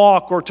to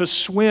walk or to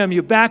swim.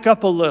 You back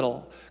up a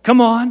little.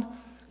 Come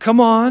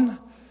on.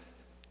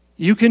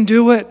 You can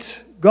do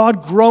it.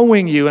 God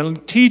growing you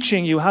and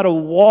teaching you how to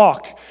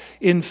walk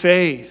in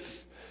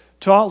faith.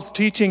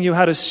 Teaching you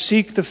how to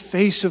seek the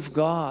face of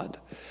God.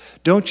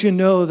 Don't you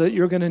know that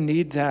you're going to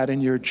need that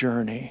in your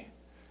journey?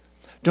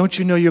 Don't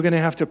you know you're going to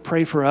have to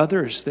pray for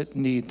others that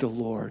need the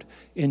Lord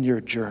in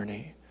your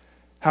journey?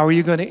 How are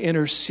you going to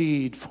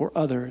intercede for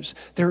others?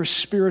 There is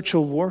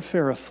spiritual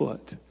warfare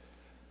afoot.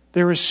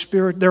 There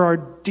are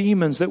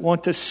demons that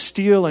want to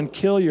steal and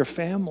kill your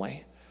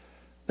family.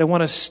 They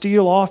want to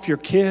steal off your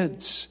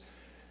kids.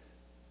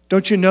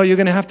 Don't you know you're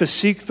going to have to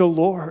seek the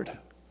Lord?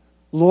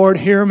 Lord,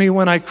 hear me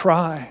when I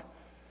cry.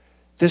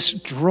 This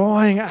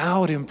drawing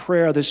out in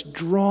prayer, this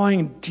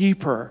drawing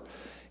deeper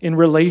in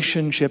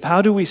relationship.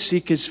 How do we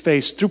seek His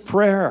face? Through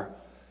prayer,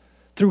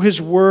 through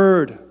His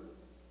Word,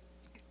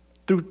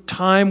 through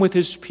time with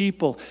His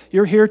people.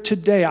 You're here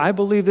today. I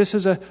believe this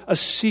is a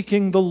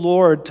seeking the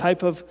Lord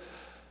type of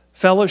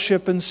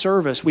fellowship and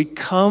service. We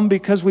come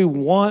because we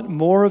want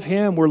more of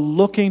Him. We're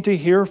looking to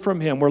hear from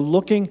Him. We're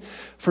looking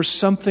for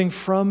something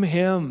from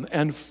Him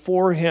and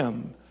for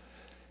Him.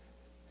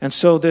 And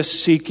so this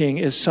seeking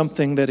is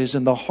something that is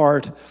in the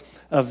heart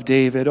of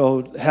David.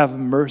 Oh, have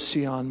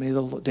mercy on me,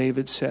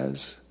 David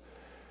says.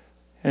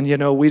 And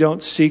we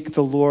don't seek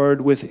the Lord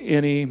with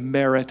any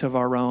merit of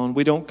our own.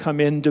 We don't come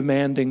in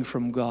demanding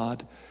from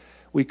God.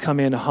 We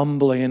come in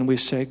humbly and we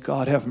say,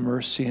 God, have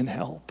mercy and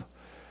help.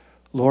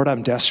 Lord,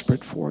 I'm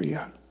desperate for you.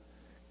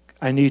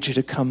 I need you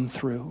to come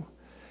through.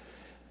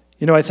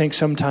 I think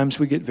sometimes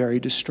we get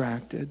very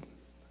distracted.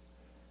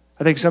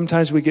 I think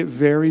sometimes we get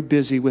very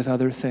busy with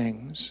other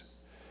things.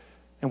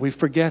 And we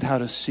forget how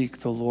to seek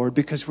the Lord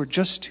because we're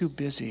just too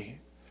busy.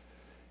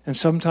 And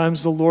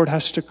sometimes the Lord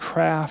has to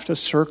craft a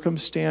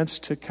circumstance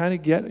to kind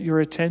of get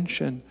your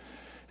attention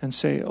and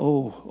say,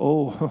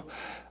 oh,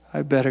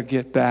 I better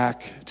get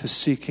back to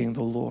seeking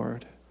the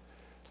Lord.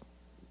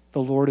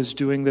 The Lord is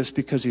doing this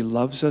because He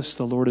loves us.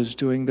 The Lord is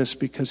doing this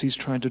because He's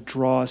trying to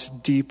draw us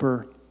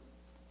deeper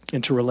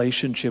into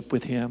relationship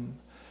with Him.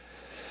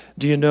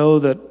 Do you know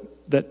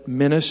that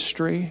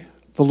ministry,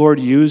 the Lord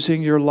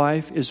using your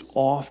life, is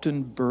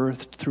often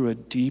birthed through a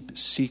deep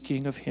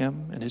seeking of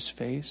Him and His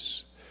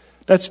face?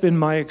 That's been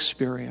my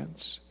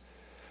experience.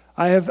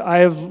 I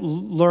have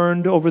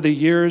learned over the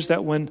years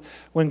that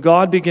when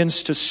God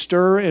begins to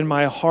stir in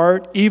my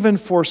heart, even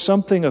for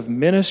something of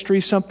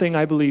ministry, something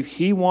I believe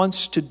He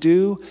wants to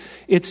do,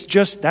 that's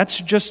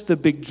just the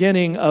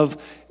beginning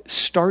of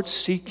start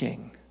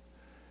seeking.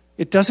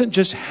 It doesn't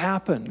just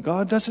happen.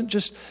 God doesn't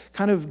just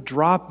kind of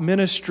drop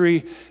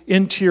ministry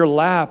into your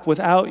lap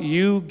without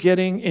you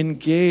getting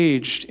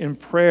engaged in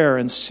prayer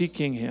and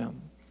seeking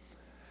Him.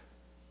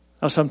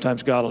 Now,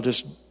 sometimes God will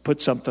just put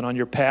something on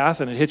your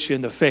path and it hits you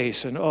in the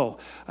face and,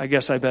 I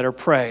guess I better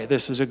pray.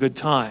 This is a good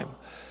time.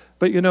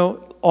 But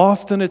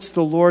often it's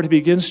the Lord who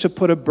begins to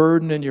put a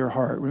burden in your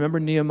heart. Remember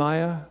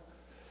Nehemiah?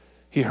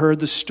 He heard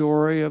the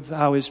story of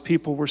how his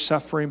people were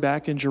suffering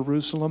back in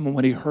Jerusalem. And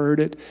when he heard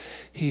it,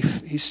 he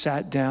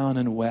sat down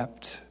and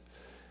wept.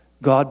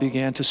 God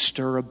began to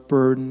stir a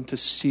burden to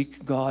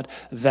seek God.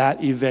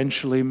 That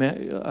eventually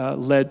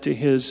led to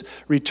his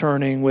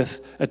returning with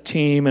a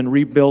team and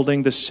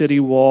rebuilding the city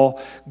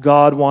wall.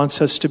 God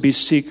wants us to be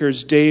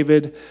seekers.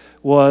 David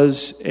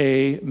was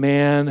a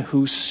man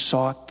who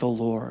sought the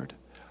Lord.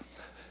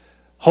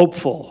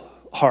 hopeful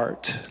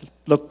heart.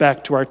 Look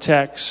back to our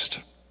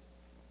text.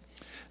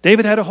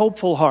 David had a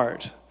hopeful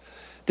heart.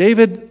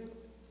 David,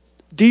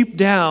 deep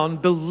down,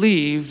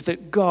 believed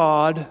that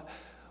God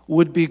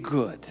would be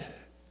good.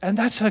 And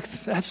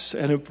that's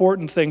an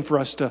important thing for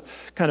us to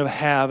kind of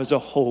have as a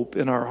hope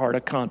in our heart,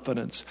 a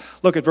confidence.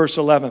 Look at verse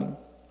 11.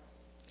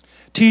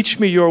 Teach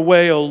me your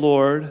way, O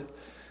Lord,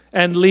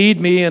 and lead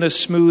me in a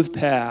smooth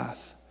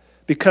path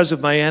because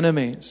of my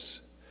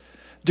enemies.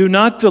 Do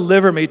not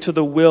deliver me to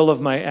the will of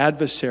my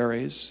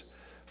adversaries,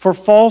 for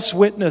false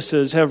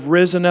witnesses have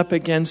risen up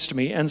against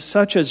me, and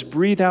such as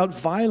breathe out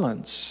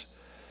violence.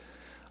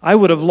 I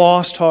would have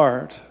lost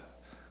heart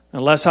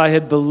unless I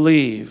had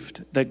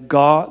believed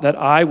that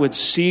I would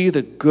see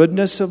the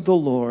goodness of the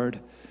Lord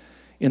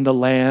in the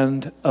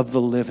land of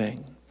the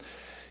living.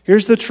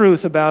 Here's the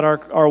truth about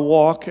our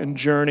walk and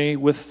journey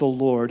with the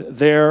Lord.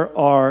 There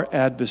are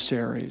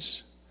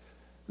adversaries.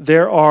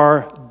 There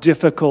are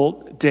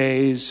difficult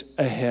days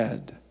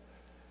ahead.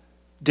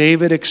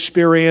 David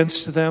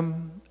experienced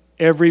them.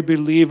 Every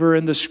believer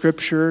in the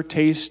Scripture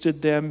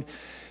tasted them.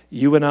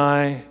 You and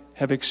I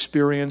have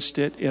experienced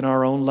it in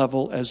our own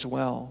level as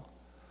well.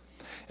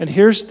 And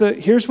here's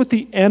what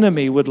the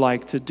enemy would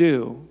like to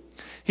do.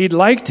 He'd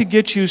like to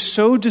get you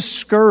so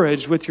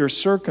discouraged with your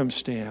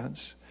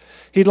circumstance.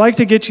 He'd like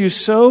to get you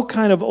so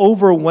kind of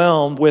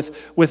overwhelmed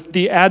with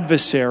the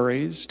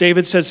adversaries.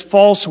 David says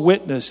false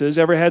witnesses.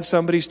 Ever had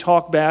somebody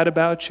talk bad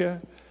about you?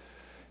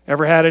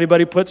 Ever had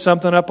anybody put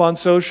something up on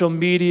social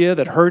media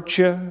that hurt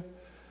you?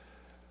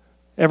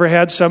 Ever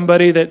had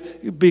somebody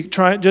that be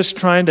trying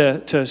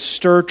to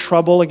stir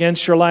trouble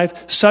against your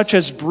life, such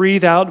as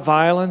breathe out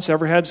violence?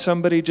 Ever had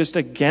somebody just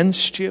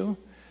against you?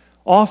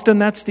 Often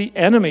that's the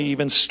enemy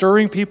even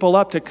stirring people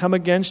up to come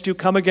against you,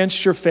 come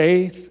against your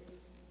faith.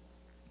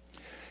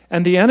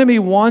 And the enemy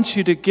wants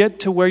you to get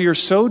to where you're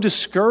so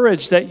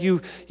discouraged that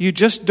you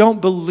just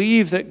don't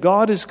believe that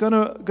God is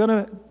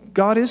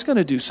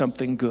gonna do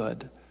something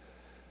good.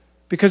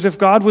 Because if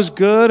God was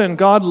good and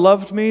God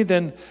loved me,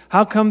 then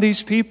how come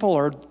these people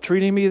are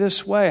treating me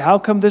this way? How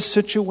come this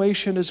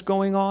situation is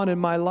going on in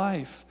my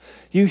life?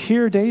 You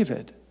hear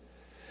David.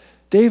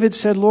 David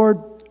said, Lord,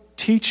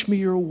 teach me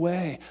your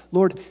way.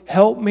 Lord,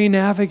 help me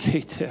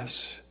navigate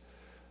this.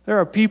 There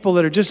are people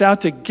that are just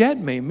out to get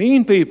me,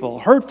 mean people,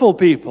 hurtful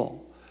people.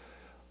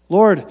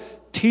 Lord,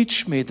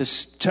 teach me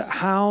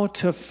how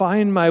to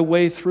find my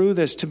way through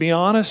this. To be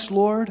honest,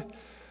 Lord,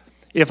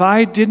 if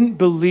I didn't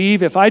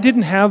believe, if I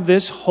didn't have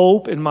this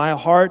hope in my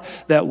heart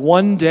that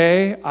one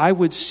day I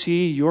would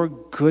see your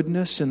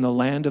goodness in the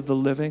land of the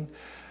living,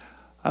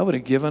 I would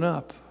have given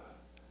up.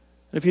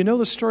 If you know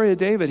the story of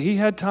David, he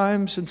had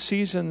times and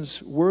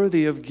seasons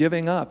worthy of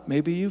giving up.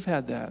 Maybe you've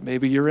had that.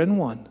 Maybe you're in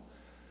one.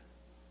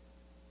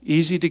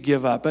 Easy to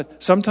give up.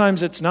 But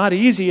sometimes it's not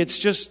easy. It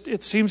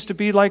seems to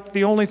be like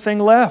the only thing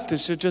left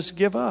is to just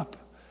give up.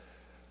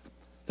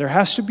 There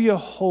has to be a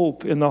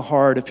hope in the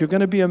heart. If you're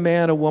going to be a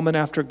man, a woman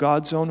after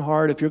God's own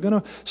heart, if you're going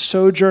to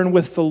sojourn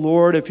with the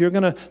Lord, if you're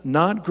going to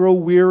not grow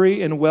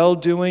weary in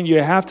well-doing,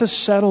 you have to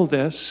settle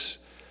this,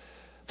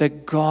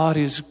 that God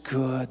is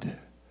good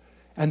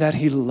and that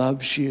He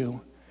loves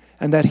you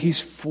and that He's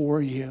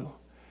for you.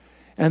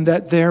 And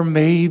that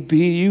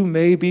you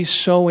may be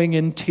sowing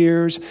in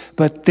tears,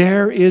 but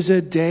there is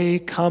a day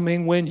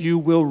coming when you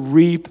will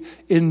reap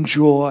in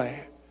joy.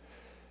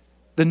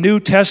 The New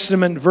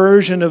Testament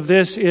version of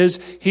this is,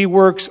 He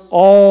works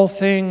all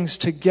things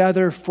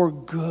together for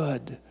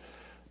good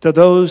to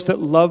those that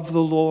love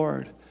the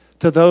Lord,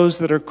 to those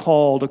that are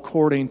called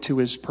according to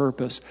His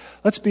purpose.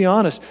 Let's be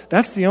honest,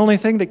 that's the only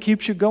thing that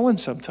keeps you going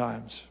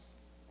sometimes.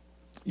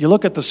 You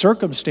look at the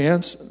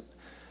circumstance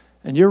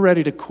and you're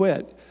ready to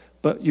quit,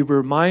 but you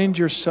remind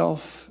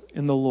yourself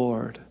in the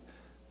Lord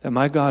that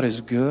my God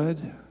is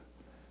good,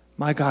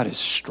 my God is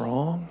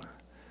strong,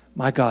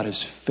 my God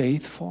is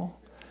faithful,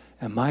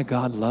 and my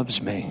God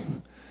loves me,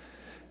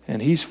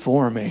 and He's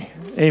for me.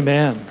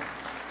 Amen.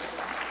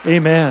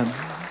 Amen.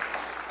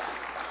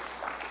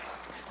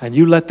 And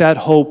you let that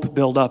hope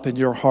build up in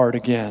your heart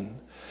again.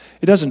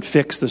 It doesn't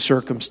fix the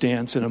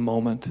circumstance in a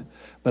moment,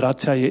 but I'll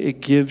tell you, it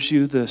gives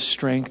you the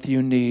strength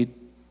you need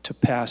to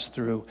pass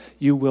through.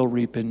 You will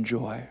reap in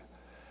joy.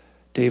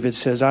 David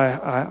says,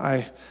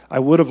 I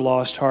would have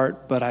lost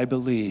heart, but I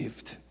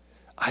believed.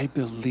 I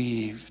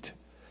believed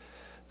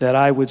that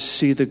I would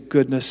see the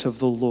goodness of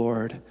the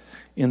Lord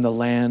in the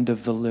land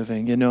of the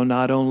living. You know,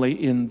 not only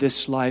in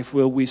this life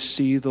will we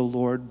see the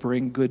Lord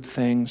bring good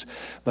things,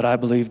 but I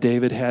believe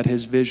David had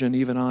his vision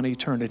even on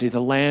eternity.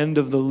 The land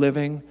of the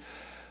living,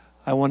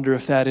 I wonder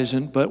if that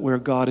isn't but where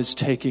God is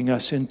taking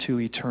us into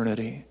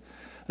eternity.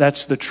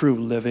 That's the true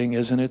living,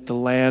 isn't it? The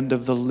land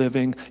of the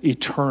living,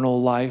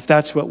 eternal life.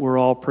 That's what we're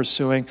all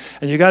pursuing.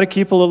 And you got to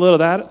keep a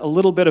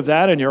little bit of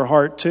that in your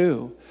heart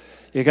too.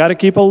 You got to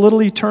keep a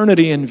little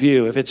eternity in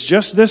view. If it's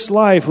just this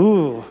life,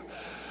 ooh.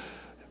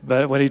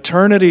 But when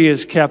eternity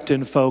is kept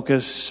in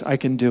focus, I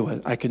can do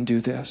it. I can do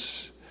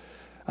this.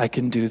 I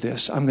can do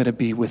this. I'm going to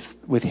be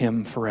with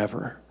Him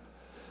forever.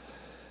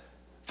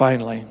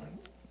 Finally,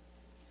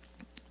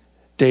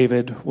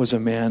 David was a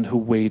man who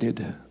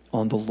waited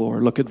on the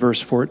Lord. Look at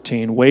verse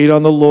 14. Wait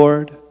on the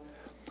Lord,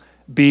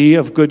 be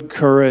of good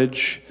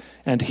courage,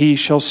 and he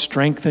shall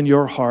strengthen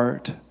your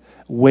heart.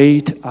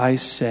 Wait, I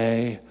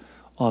say,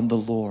 on the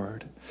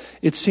Lord.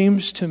 It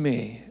seems to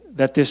me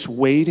that this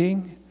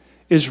waiting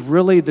is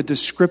really the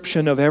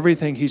description of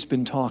everything he's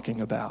been talking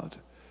about.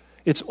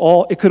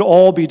 It could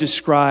all be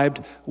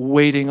described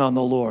waiting on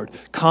the Lord.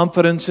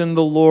 Confidence in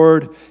the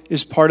Lord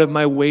is part of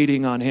my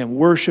waiting on him.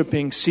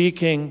 Worshiping,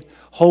 seeking,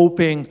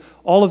 hoping,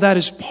 all of that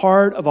is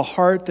part of a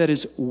heart that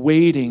is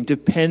waiting,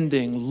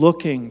 depending,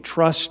 looking,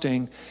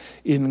 trusting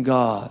in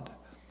God.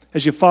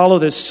 As you follow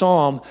this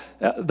psalm,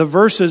 the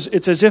verses,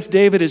 it's as if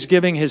David is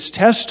giving his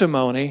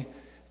testimony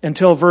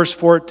until verse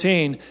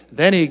 14.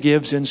 Then he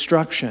gives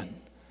instruction.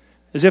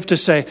 As if to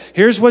say,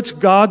 here's what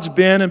God's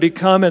been and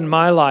become in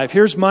my life.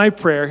 Here's my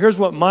prayer. Here's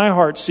what my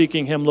heart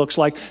seeking him looks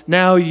like.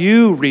 Now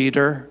you,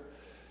 reader,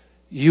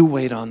 you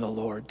wait on the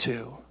Lord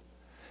too.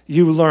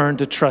 You learn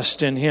to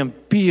trust in him.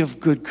 Be of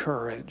good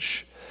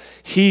courage.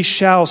 He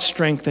shall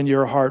strengthen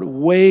your heart.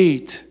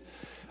 Wait,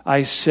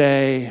 I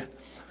say,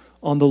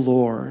 on the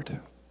Lord.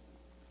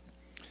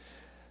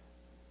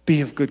 Be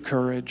of good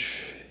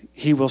courage.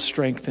 He will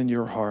strengthen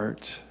your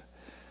heart.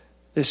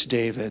 This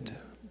David,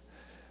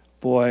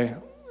 boy,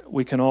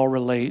 we can all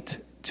relate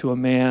to a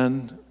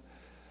man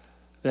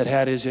that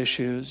had his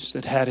issues,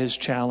 that had his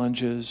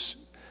challenges,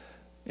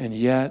 and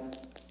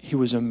yet he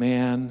was a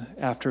man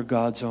after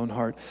God's own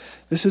heart.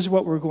 This is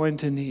what we're going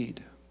to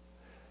need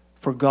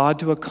for God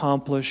to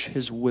accomplish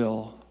his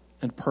will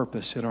and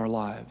purpose in our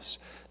lives.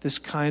 This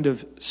kind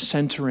of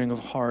centering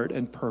of heart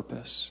and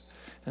purpose.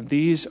 And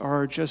these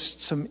are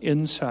just some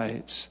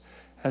insights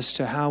as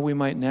to how we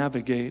might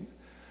navigate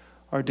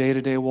our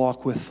day-to-day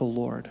walk with the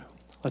Lord.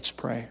 Let's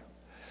pray.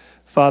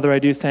 Father, I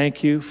do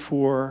thank you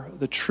for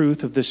the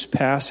truth of this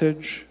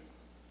passage.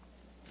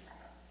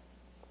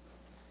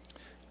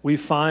 We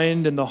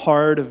find in the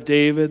heart of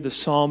David, the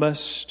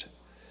psalmist,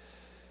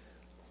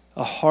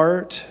 a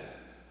heart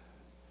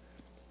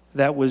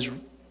that was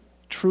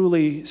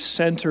truly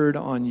centered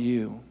on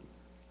you.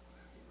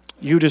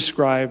 You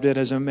described it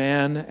as a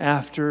man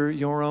after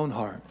your own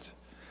heart.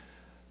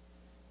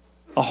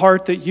 A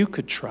heart that you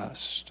could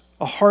trust.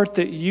 A heart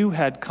that you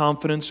had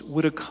confidence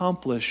would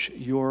accomplish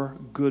your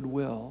good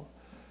will.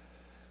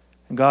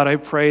 And God, I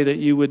pray that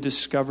you would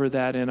discover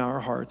that in our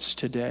hearts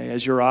today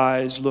as your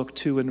eyes look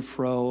to and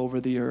fro over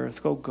the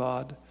earth. Oh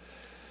God,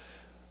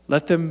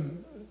 let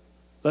them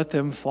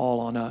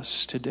fall on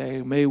us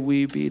today. May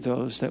we be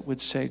those that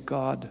would say,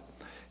 God,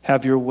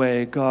 have your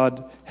way.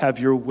 God, have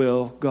your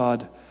will.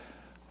 God,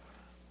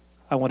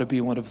 I want to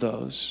be one of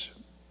those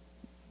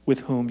with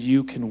whom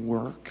you can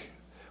work,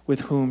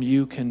 with whom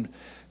you can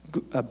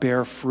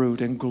bear fruit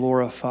and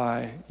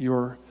glorify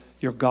your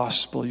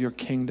gospel, your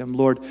kingdom.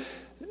 Lord,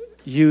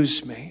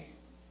 use me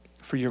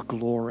for your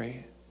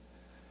glory.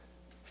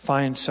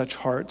 Find such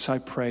hearts, I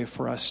pray,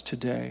 for us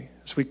today.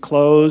 As we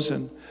close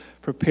and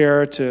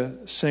prepare to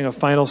sing a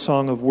final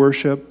song of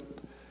worship,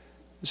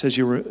 it says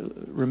you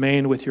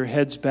remain with your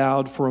heads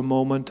bowed for a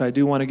moment. I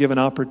do want to give an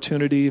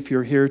opportunity if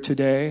you're here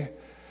today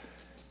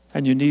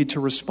and you need to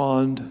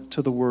respond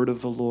to the word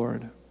of the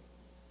Lord.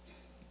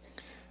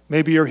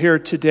 Maybe you're here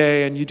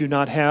today and you do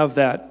not have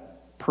that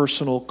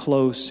personal,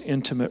 close,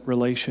 intimate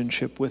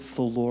relationship with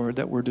the Lord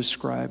that we're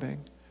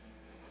describing.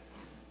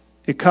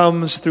 It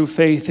comes through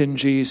faith in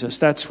Jesus.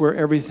 That's where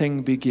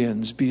everything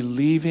begins,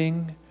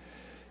 believing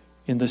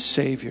in the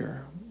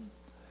Savior.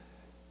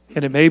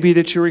 And it may be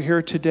that you're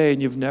here today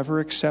and you've never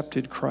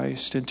accepted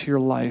Christ into your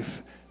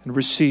life and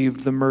received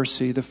the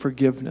mercy, the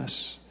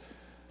forgiveness.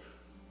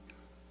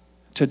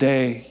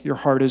 Today, your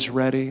heart is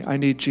ready. I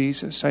need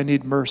Jesus. I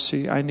need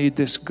mercy. I need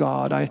this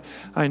God.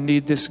 I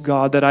need this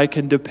God that I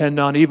can depend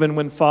on. Even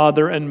when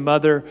father and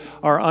mother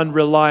are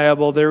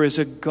unreliable, there is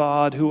a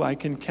God who I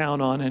can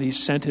count on, and he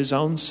sent his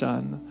own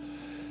son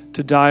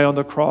to die on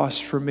the cross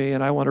for me,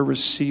 and I want to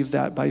receive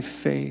that by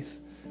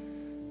faith.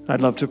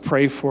 I'd love to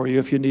pray for you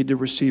if you need to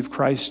receive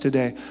Christ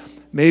today.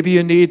 Maybe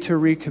you need to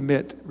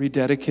recommit,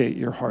 rededicate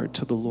your heart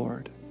to the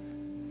Lord.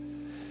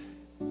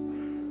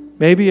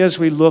 Maybe as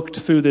we looked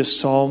through this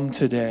psalm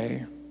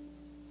today,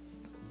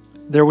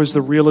 there was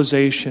the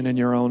realization in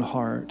your own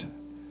heart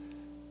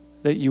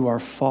that you are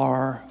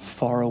far,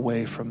 far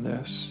away from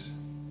this,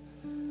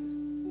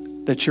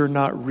 that you're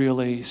not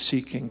really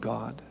seeking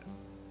God,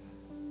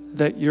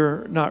 that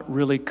you're not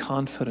really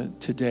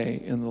confident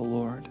today in the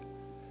Lord,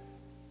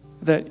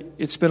 that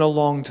it's been a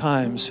long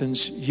time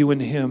since you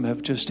and him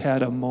have just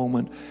had a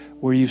moment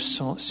where you've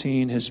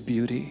seen his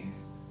beauty.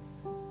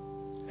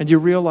 And you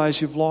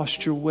realize you've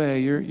lost your way.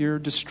 You're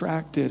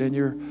distracted and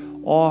you're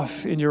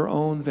off in your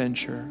own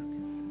venture.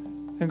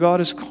 And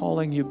God is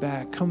calling you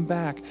back. Come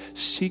back.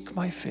 Seek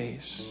my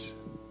face.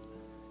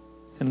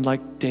 And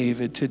like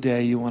David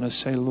today, you want to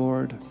say,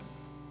 Lord,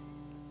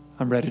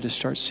 I'm ready to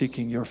start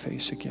seeking your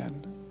face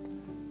again.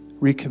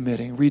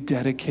 Recommitting,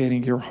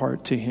 rededicating your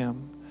heart to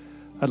him.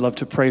 I'd love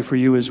to pray for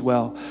you as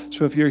well.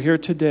 So if you're here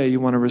today, you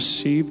want to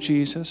receive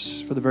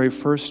Jesus for the very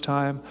first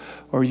time,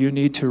 or you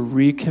need to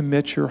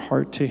recommit your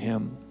heart to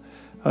him,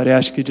 I would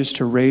ask you just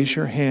to raise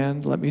your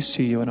hand. Let me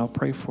see you, and I'll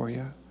pray for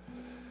you.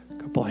 A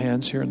couple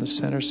hands here in the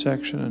center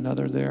section,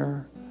 another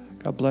there.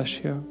 God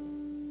bless you.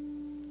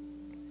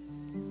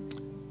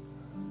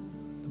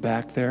 The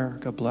back there,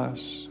 God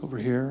bless. Over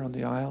here on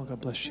the aisle,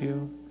 God bless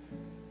you.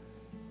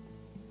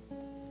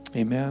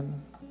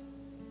 Amen.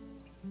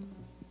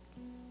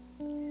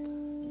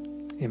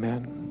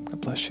 Amen.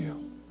 God bless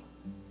you.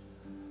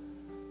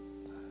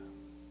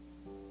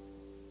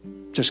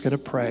 Just going to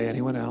pray.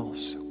 Anyone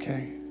else?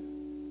 Okay.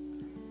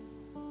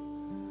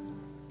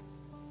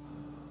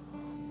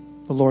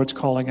 The Lord's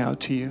calling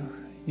out to you.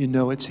 You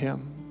know it's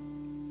Him.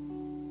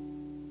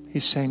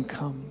 He's saying,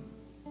 come,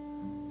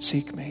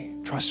 seek me,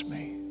 trust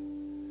me.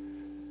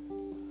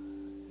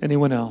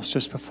 Anyone else,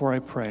 just before I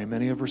pray?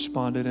 Many have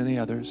responded. Any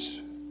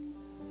others?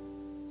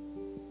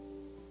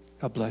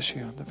 God bless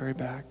you. In the very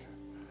back.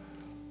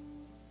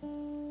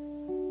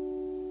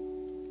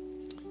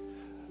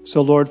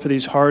 So, Lord, for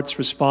these hearts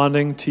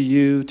responding to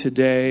you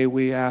today,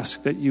 we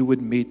ask that you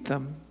would meet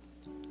them.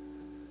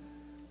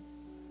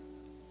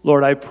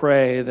 Lord, I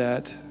pray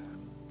that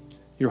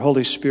your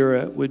Holy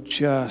Spirit would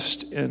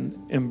just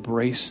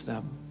embrace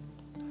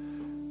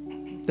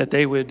them, that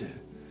they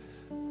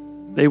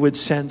would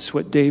sense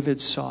what David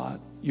sought,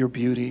 your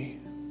beauty,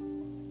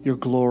 your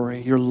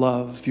glory, your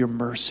love, your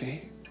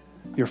mercy,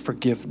 your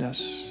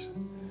forgiveness.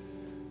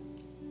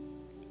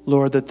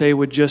 Lord, that they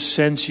would just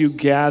sense you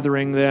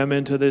gathering them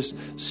into this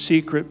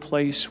secret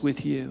place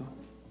with you,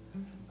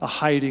 a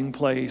hiding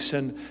place,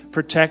 and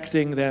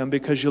protecting them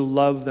because you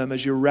love them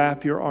as you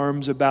wrap your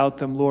arms about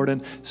them, Lord,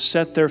 and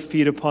set their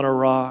feet upon a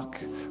rock.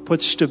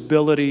 Put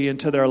stability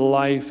into their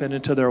life and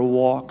into their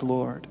walk,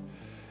 Lord,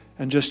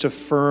 and just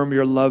affirm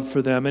your love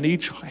for them. And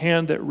each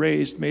hand that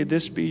raised, may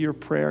this be your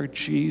prayer.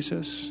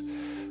 Jesus,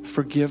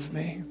 forgive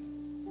me.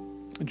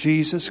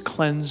 Jesus,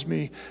 cleanse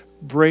me.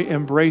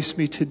 Embrace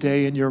me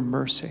today in your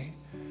mercy.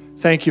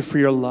 Thank you for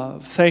your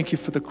love. Thank you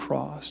for the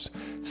cross.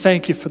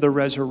 Thank you for the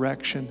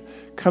resurrection.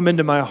 Come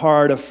into my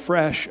heart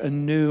afresh,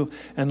 anew,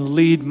 and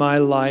lead my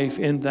life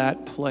in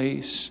that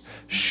place.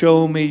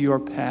 Show me your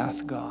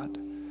path, God,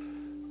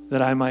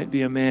 that I might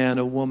be a man,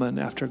 a woman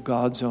after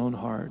God's own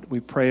heart.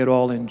 We pray it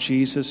all in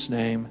Jesus'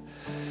 name.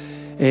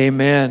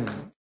 Amen.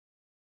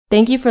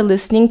 Thank you for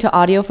listening to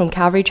audio from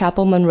Calvary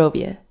Chapel,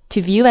 Monrovia.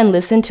 To view and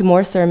listen to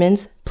more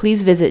sermons,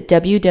 please visit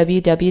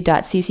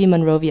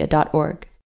www.ccmonrovia.org.